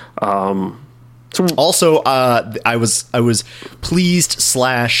 Also, I was pleased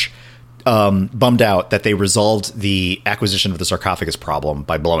 / bummed out that they resolved the acquisition of the sarcophagus problem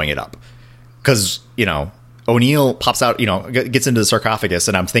by blowing it up, because O'Neill pops out, gets into the sarcophagus,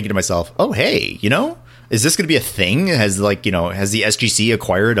 and I'm thinking to myself, oh hey, is this going to be a thing? Has the SGC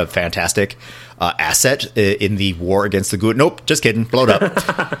acquired a fantastic asset in the war against the Goa'uld? Nope, just kidding, blow it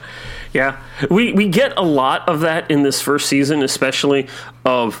up. Yeah, we get a lot of that in this first season, especially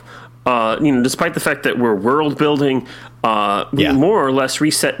of despite the fact that we're world building. We more or less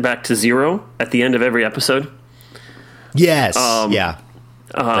reset back to 0 at the end of every episode. Yes. Right.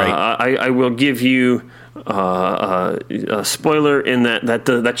 I will give you a spoiler in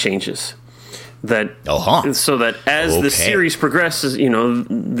that changes. That Uh-huh. so that as the series progresses, you know,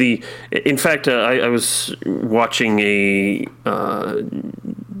 in fact, I was watching a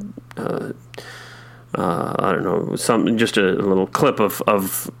I don't know, just a little clip of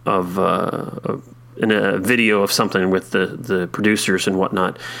in a video of something with the producers and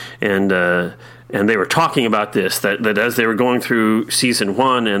whatnot, and they were talking about this that as they were going through season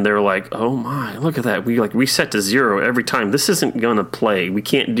 1, and they were like, oh my, look at that, we like reset to 0 every time. This isn't gonna play. We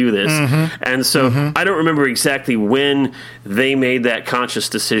can't do this. And so I don't remember exactly when they made that conscious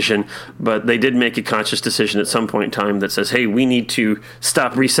decision, but they did make a conscious decision at some point in time that says, hey, we need to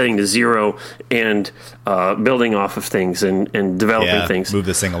stop resetting to 0 and building off of things and developing things. Move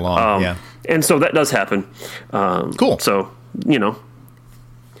this thing along. And so that does happen. Cool. So, you know,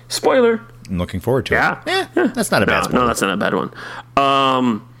 spoiler. I'm looking forward to it. Yeah. That's not a bad spoiler. No, that's not a bad one.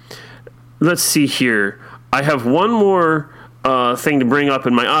 Let's see here. I have one more thing to bring up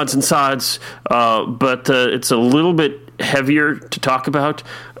in my odds and sods, but it's a little bit heavier to talk about.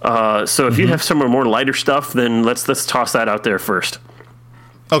 So if you have some more lighter stuff, then let's toss that out there first.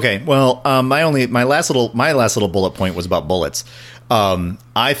 Okay. Well, my last little bullet point was about bullets.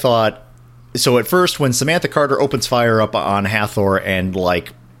 I thought so at first when Samantha Carter opens fire up on Hathor and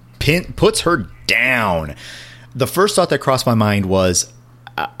like puts her down, the first thought that crossed my mind was,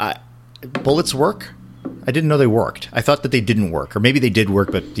 bullets work? I didn't know they worked. I thought that they didn't work, or maybe they did work,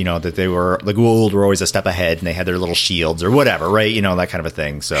 but you know that they were the Goa'uld were always a step ahead, and they had their little shields or whatever, right? You know, that kind of a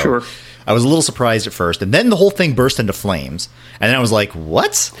thing. So sure. I was a little surprised at first, and then the whole thing burst into flames, and then I was like,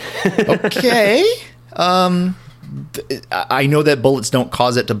 "What? Okay." I know that bullets don't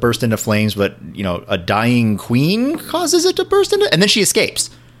cause it to burst into flames, but you know, a dying queen causes it to burst into, and then she escapes.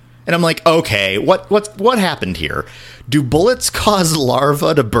 And I'm like, okay, what happened here? Do bullets cause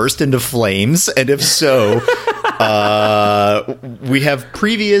larvae to burst into flames? And if so, we have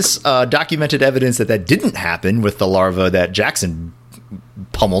previous documented evidence that didn't happen with the larva that Jackson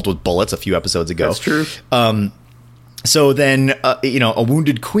pummeled with bullets a few episodes ago. That's true. So then, you know, a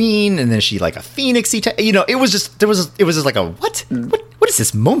wounded queen, and then she like a phoenix. You know, it was just like a what is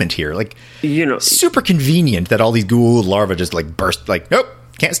this moment here? Like, you know, super convenient that all these Goa'uld larvae just like burst. Like, nope,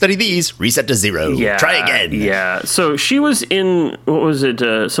 can't study these. Reset to 0. Yeah, try again. Yeah. So she was in what was it?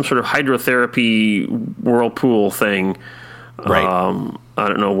 Some sort of hydrotherapy whirlpool thing. Right. I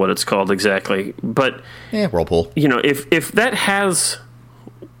don't know what it's called exactly, but whirlpool. You know, if that has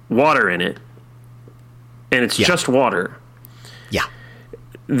water in it, and it's just water. Yeah.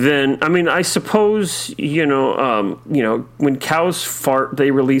 Then, I mean, I suppose, you know, when cows fart,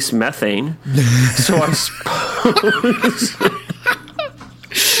 they release methane. So I suppose.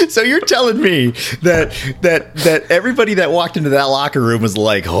 So you're telling me that everybody that walked into that locker room was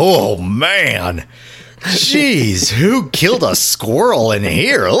like, oh man, jeez, who killed a squirrel in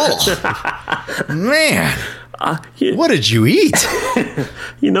here? Ugh. Man, what did you eat?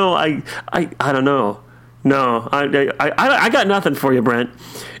 You know, I don't know. No, I got nothing for you, Brent.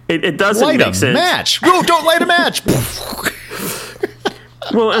 It doesn't make sense. Light a match. No, don't light a match.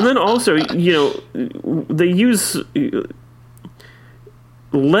 Well, and then also, you know, they use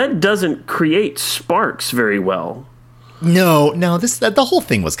lead doesn't create sparks very well. No, the whole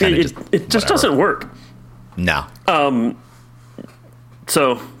thing was kind of it just doesn't work. No.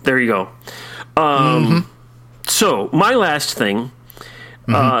 So there you go. So my last thing.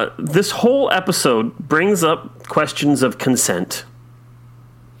 This whole episode brings up questions of consent.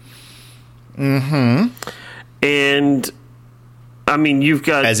 And I mean, you've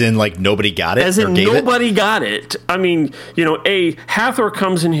got as in like nobody got it. As in nobody got it. I mean, you know, Hathor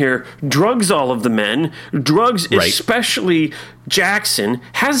comes in here, drugs all of the men, drugs especially Jackson,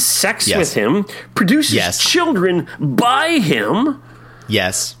 has sex with him, produces children by him.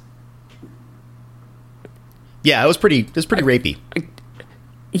 Yes. Yeah, it was pretty rapey.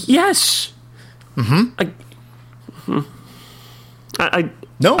 Yes. I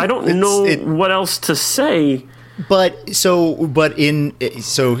don't know what else to say. But here's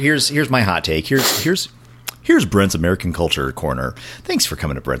my hot take. Here's Brent's American Culture Corner. Thanks for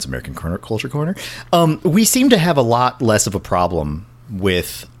coming to Brent's American Culture Corner. We seem to have a lot less of a problem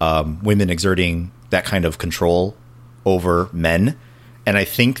with women exerting that kind of control over men, and I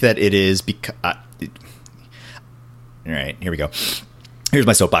think that it is because. All right, here we go. Here's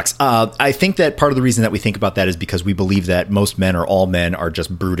my soapbox. I think that part of the reason that we think about that is because we believe that most men or all men are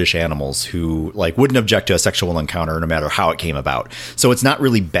just brutish animals who like wouldn't object to a sexual encounter no matter how it came about. So it's not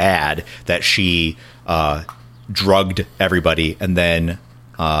really bad that she drugged everybody and then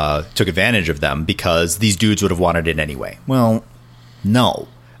took advantage of them because these dudes would have wanted it anyway. Well, no.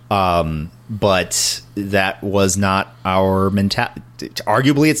 But that was not our mentality.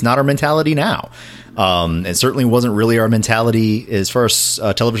 Arguably, it's not our mentality now. It certainly wasn't really our mentality as far as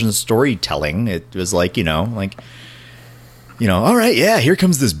television storytelling. It was like, all right, yeah, here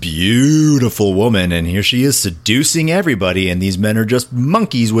comes this beautiful woman, and here she is seducing everybody, and these men are just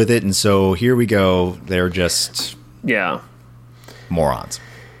monkeys with it, and so here we go. They're just morons.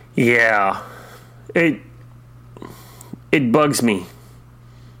 Yeah. It bugs me.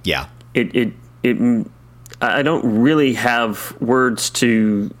 Yeah. I don't really have words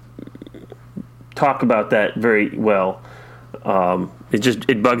to talk about that very well.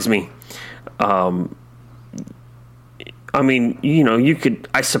 It bugs me. I mean, you could,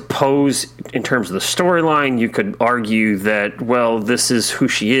 I suppose, in terms of the storyline, you could argue that, well, this is who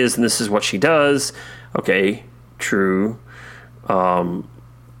she is and this is what she does. Okay, true.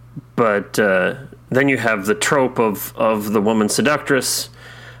 But then you have the trope of the woman seductress.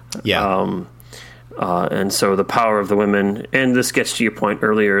 Yeah. And so the power of the women, and this gets to your point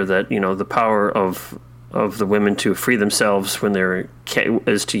earlier that, the power of the women to free themselves when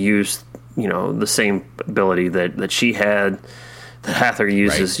is to use, the same ability that she had, that Hathor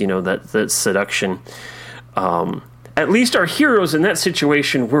uses, right. that seduction. At least our heroes in that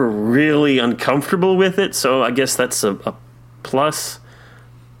situation were really uncomfortable with it. So I guess that's a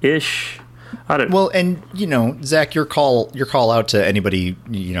plus-ish. I don't know. Well, and, Zach, your call out to anybody,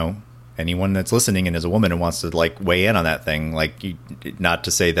 anyone that's listening and is a woman and wants to weigh in on that thing, not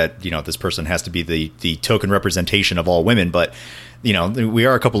to say that, this person has to be the token representation of all women, but, we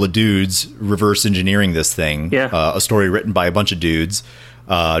are a couple of dudes reverse engineering this thing. Yeah. A story written by a bunch of dudes,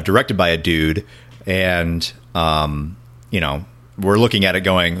 directed by a dude. And, we're looking at it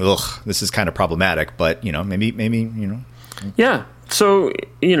going, ugh, this is kind of problematic, but, maybe. Yeah. So,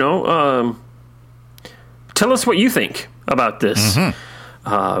 tell us what you think about this.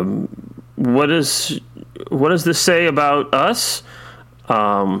 Mm-hmm. What does this say about us?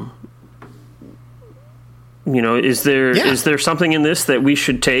 Is there something in this that we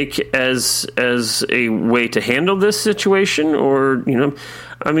should take as a way to handle this situation, or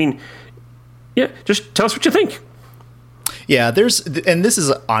just tell us what you think. Yeah, this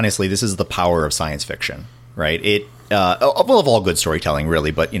is the power of science fiction, right? It of all good storytelling,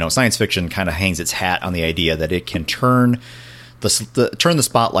 really, but science fiction kind of hangs its hat on the idea that it can turn the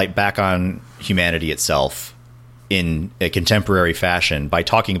spotlight back on humanity itself in a contemporary fashion by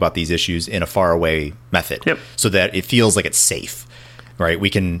talking about these issues in a faraway method. Yep. So that it feels like it's safe, right? We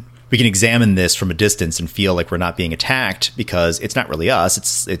can examine this from a distance and feel like we're not being attacked because it's not really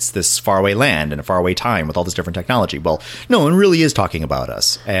us. It's this faraway land and a faraway time with all this different technology. Well, no one really is talking about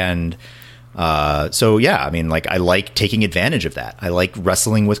us. And so, yeah, I like taking advantage of that. I like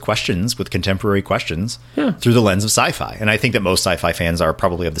wrestling with contemporary questions through the lens of sci-fi. And I think that most sci-fi fans are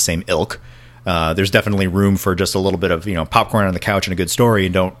probably of the same ilk. There's definitely room for just a little bit of, popcorn on the couch and a good story,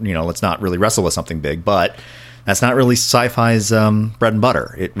 and let's not really wrestle with something big. But that's not really sci-fi's bread and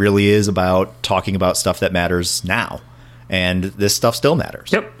butter. It really is about talking about stuff that matters now. And this stuff still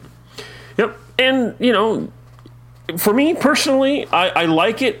matters. Yep. And, for me personally, I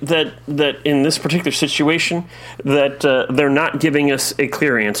like it that in this particular situation that they're not giving us a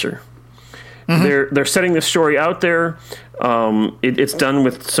clear answer. Mm-hmm. They're setting the story out there. It's done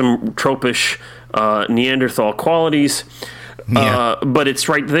with some tropish Neanderthal qualities, but it's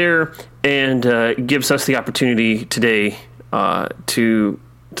right there and gives us the opportunity today to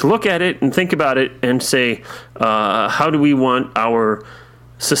look at it and think about it and say, how do we want our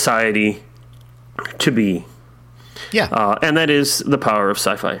society to be? Yeah. And that is the power of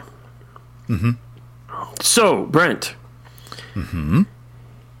sci-fi. Mm-hmm. So, Brent. Mm-hmm.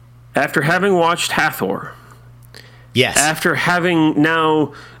 After having watched Hathor. Yes. After having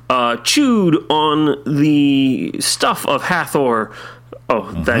now chewed on the stuff of Hathor.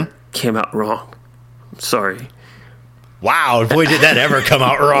 Oh, that came out wrong. Sorry. Wow, boy, did that ever come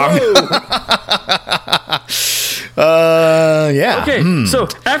out wrong. Yeah. Okay, so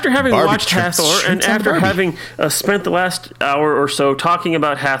after having watched Hathor and after having spent the last hour or so talking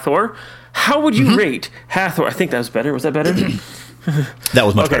about Hathor, how would you rate Hathor? I think that was better. Was that better? That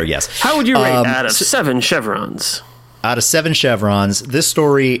was much better, yes. How would you rate out of 7 chevrons? Out of 7 chevrons, this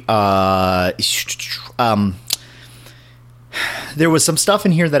story, there was some stuff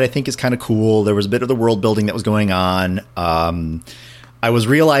in here that I think is kind of cool. There was a bit of the world building that was going on. I was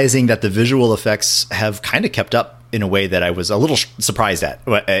realizing that the visual effects have kind of kept up in a way that I was a little surprised at.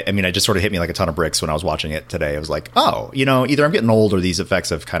 It just sort of hit me like a ton of bricks when I was watching it today. I was like, oh, either I'm getting old or these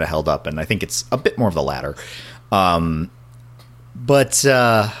effects have kind of held up. And I think it's a bit more of the latter. But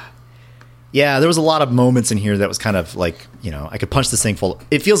Yeah, there was a lot of moments in here that was kind of like, I could punch this thing full.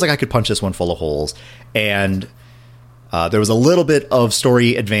 It feels like I could punch this one full of holes. And there was a little bit of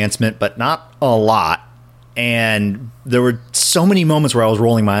story advancement, but not a lot. And there were so many moments where I was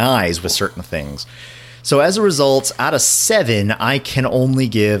rolling my eyes with certain things. So as a result, out of 7, I can only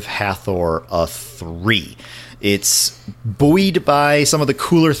give Hathor a 3. It's buoyed by some of the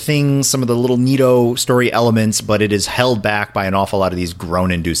cooler things, some of the little neato story elements, but it is held back by an awful lot of these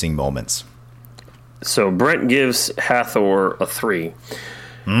groan-inducing moments. So Brent gives Hathor a 3.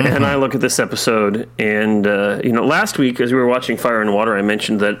 And I look at this episode, and last week as we were watching Fire and Water, I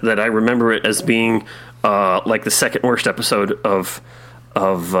mentioned that I remember it as being like the second worst episode of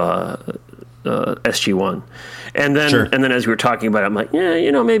SG1, and then as we were talking about it, I'm like,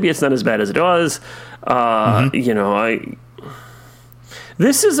 maybe it's not as bad as it was.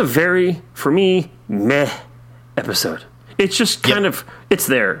 This is a very, for me, meh episode. It's just kind of, it's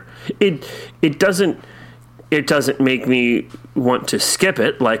there. It doesn't make me want to skip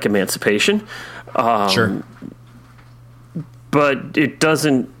it like Emancipation. But it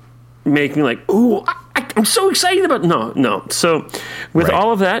doesn't make me like, ooh, I'm so excited about no. So with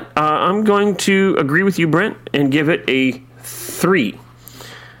all of that, I'm going to agree with you, Brent, and give it a 3.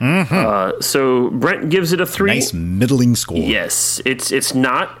 So Brent gives it a 3. Nice middling score. Yes, it's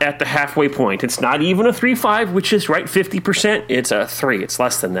not at the halfway point. It's not even a 3.5, which is 50%. It's a 3. It's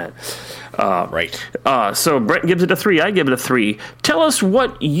less than that. So Brent gives it a 3. I give it a 3. Tell us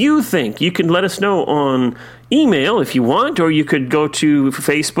what you think. You can let us know on email if you want, or you could go to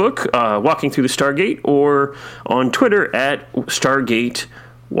Facebook, Walking Through the Stargate, or on Twitter at Stargate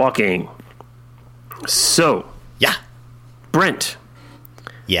Walking. So, Brent.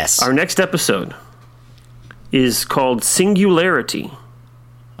 Yes. Our next episode is called Singularity.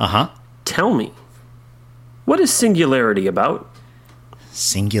 Tell me, what is Singularity about?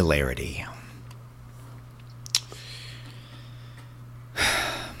 Singularity.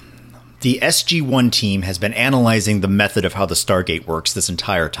 The SG-1 team has been analyzing the method of how the Stargate works this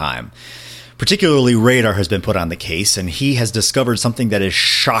entire time. Particularly, Radar has been put on the case, and he has discovered something that is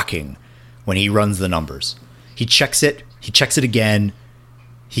shocking when he runs the numbers. He checks it again.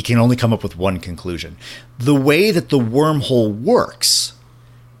 He can only come up with one conclusion. The way that the wormhole works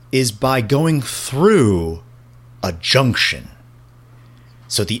is by going through a junction.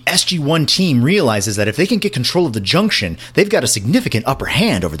 So the SG-1 team realizes that if they can get control of the junction, they've got a significant upper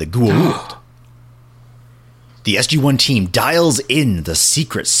hand over the Goa'uld. The SG-1 team dials in the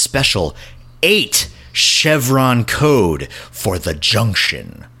secret special 8 chevron code for the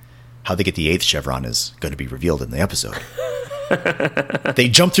junction. How they get the 8th chevron is going to be revealed in the episode. They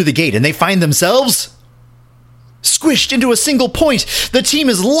jump through the gate and they find themselves squished into a single point. The team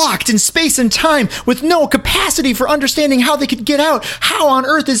is locked in space and time with no capacity for understanding how they could get out. How on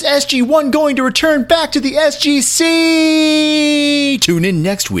earth is SG-1 going to return back to the SGC? Tune in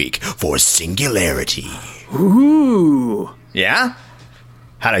next week for Singularity. Ooh. Yeah?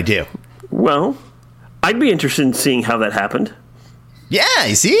 How'd I do? Well, I'd be interested in seeing how that happened. Yeah,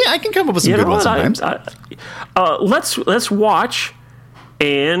 you see? I can come up with some good ones sometimes. Let's watch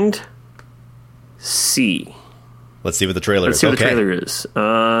and see. Let's see what the trailer is. Let's see what the trailer is.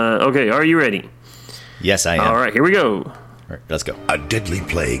 Okay, are you ready? Yes, I am. All right, here we go. All right, let's go. A deadly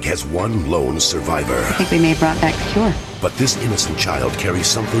plague has one lone survivor. I think we may have brought back the cure. But this innocent child carries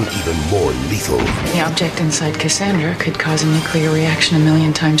something even more lethal. The object inside Cassandra could cause a nuclear reaction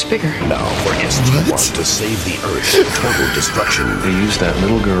 1,000,000 times bigger. Now, for SG-1 to save the Earth from total destruction, They use that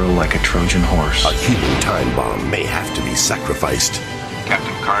little girl like a Trojan horse. a human time bomb may have to be sacrificed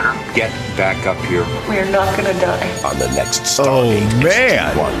Captain Carter, get back up here. We're not gonna die. on the next Stargate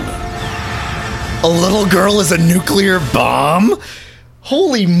man. SG-1. A little girl is a nuclear bomb?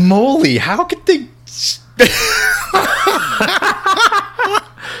 Holy moly, how could they...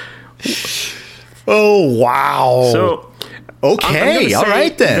 Oh, wow. So, okay, all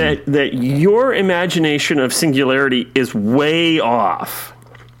right then. That your imagination of Singularity is way off.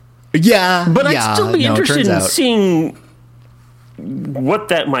 Yeah, But yeah, I'd still be no, it interested turns in out- seeing what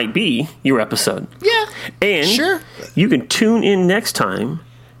that might be, your episode. Yeah, And sure. you can tune in next time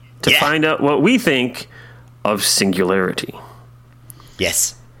to Yeah. find out what we think of Singularity.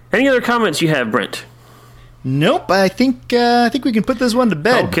 Yes. Any other comments you have, Brent? Nope, I think we can put this one to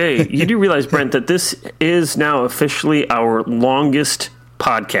bed. Okay, you do realize, Brent, that this is now officially our longest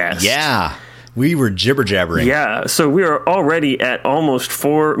podcast. Yeah, we were jibber-jabbering. Yeah, so we are already at almost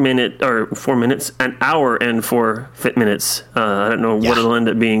 4 minutes, an hour and 4 minutes. I don't know what Yeah. it'll end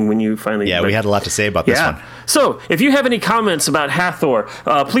up being when you finally... Yeah, we had a lot to say about this Yeah. one. So, if you have any comments about Hathor,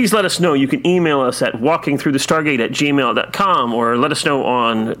 please let us know. You can email us at walkingthroughthestargate@gmail.com, or let us know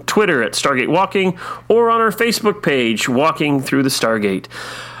on Twitter at Stargate Walking, or on our Facebook page, Walking Through the Stargate.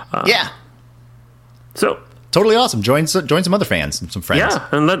 Yeah. So, Totally awesome. Join some other fans and some friends. yeah,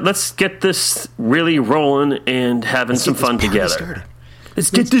 and let's get this really rolling and having some fun together. Let's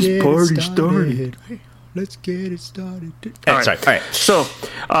get this party started. Let's get it started. All right. Sorry. All right. So,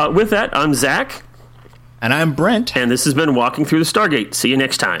 with that, I'm Zach. And I'm Brent. And this has been Walking Through the Stargate. See you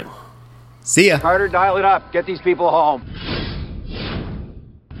next time. See ya. Carter, dial it up. Get these people home.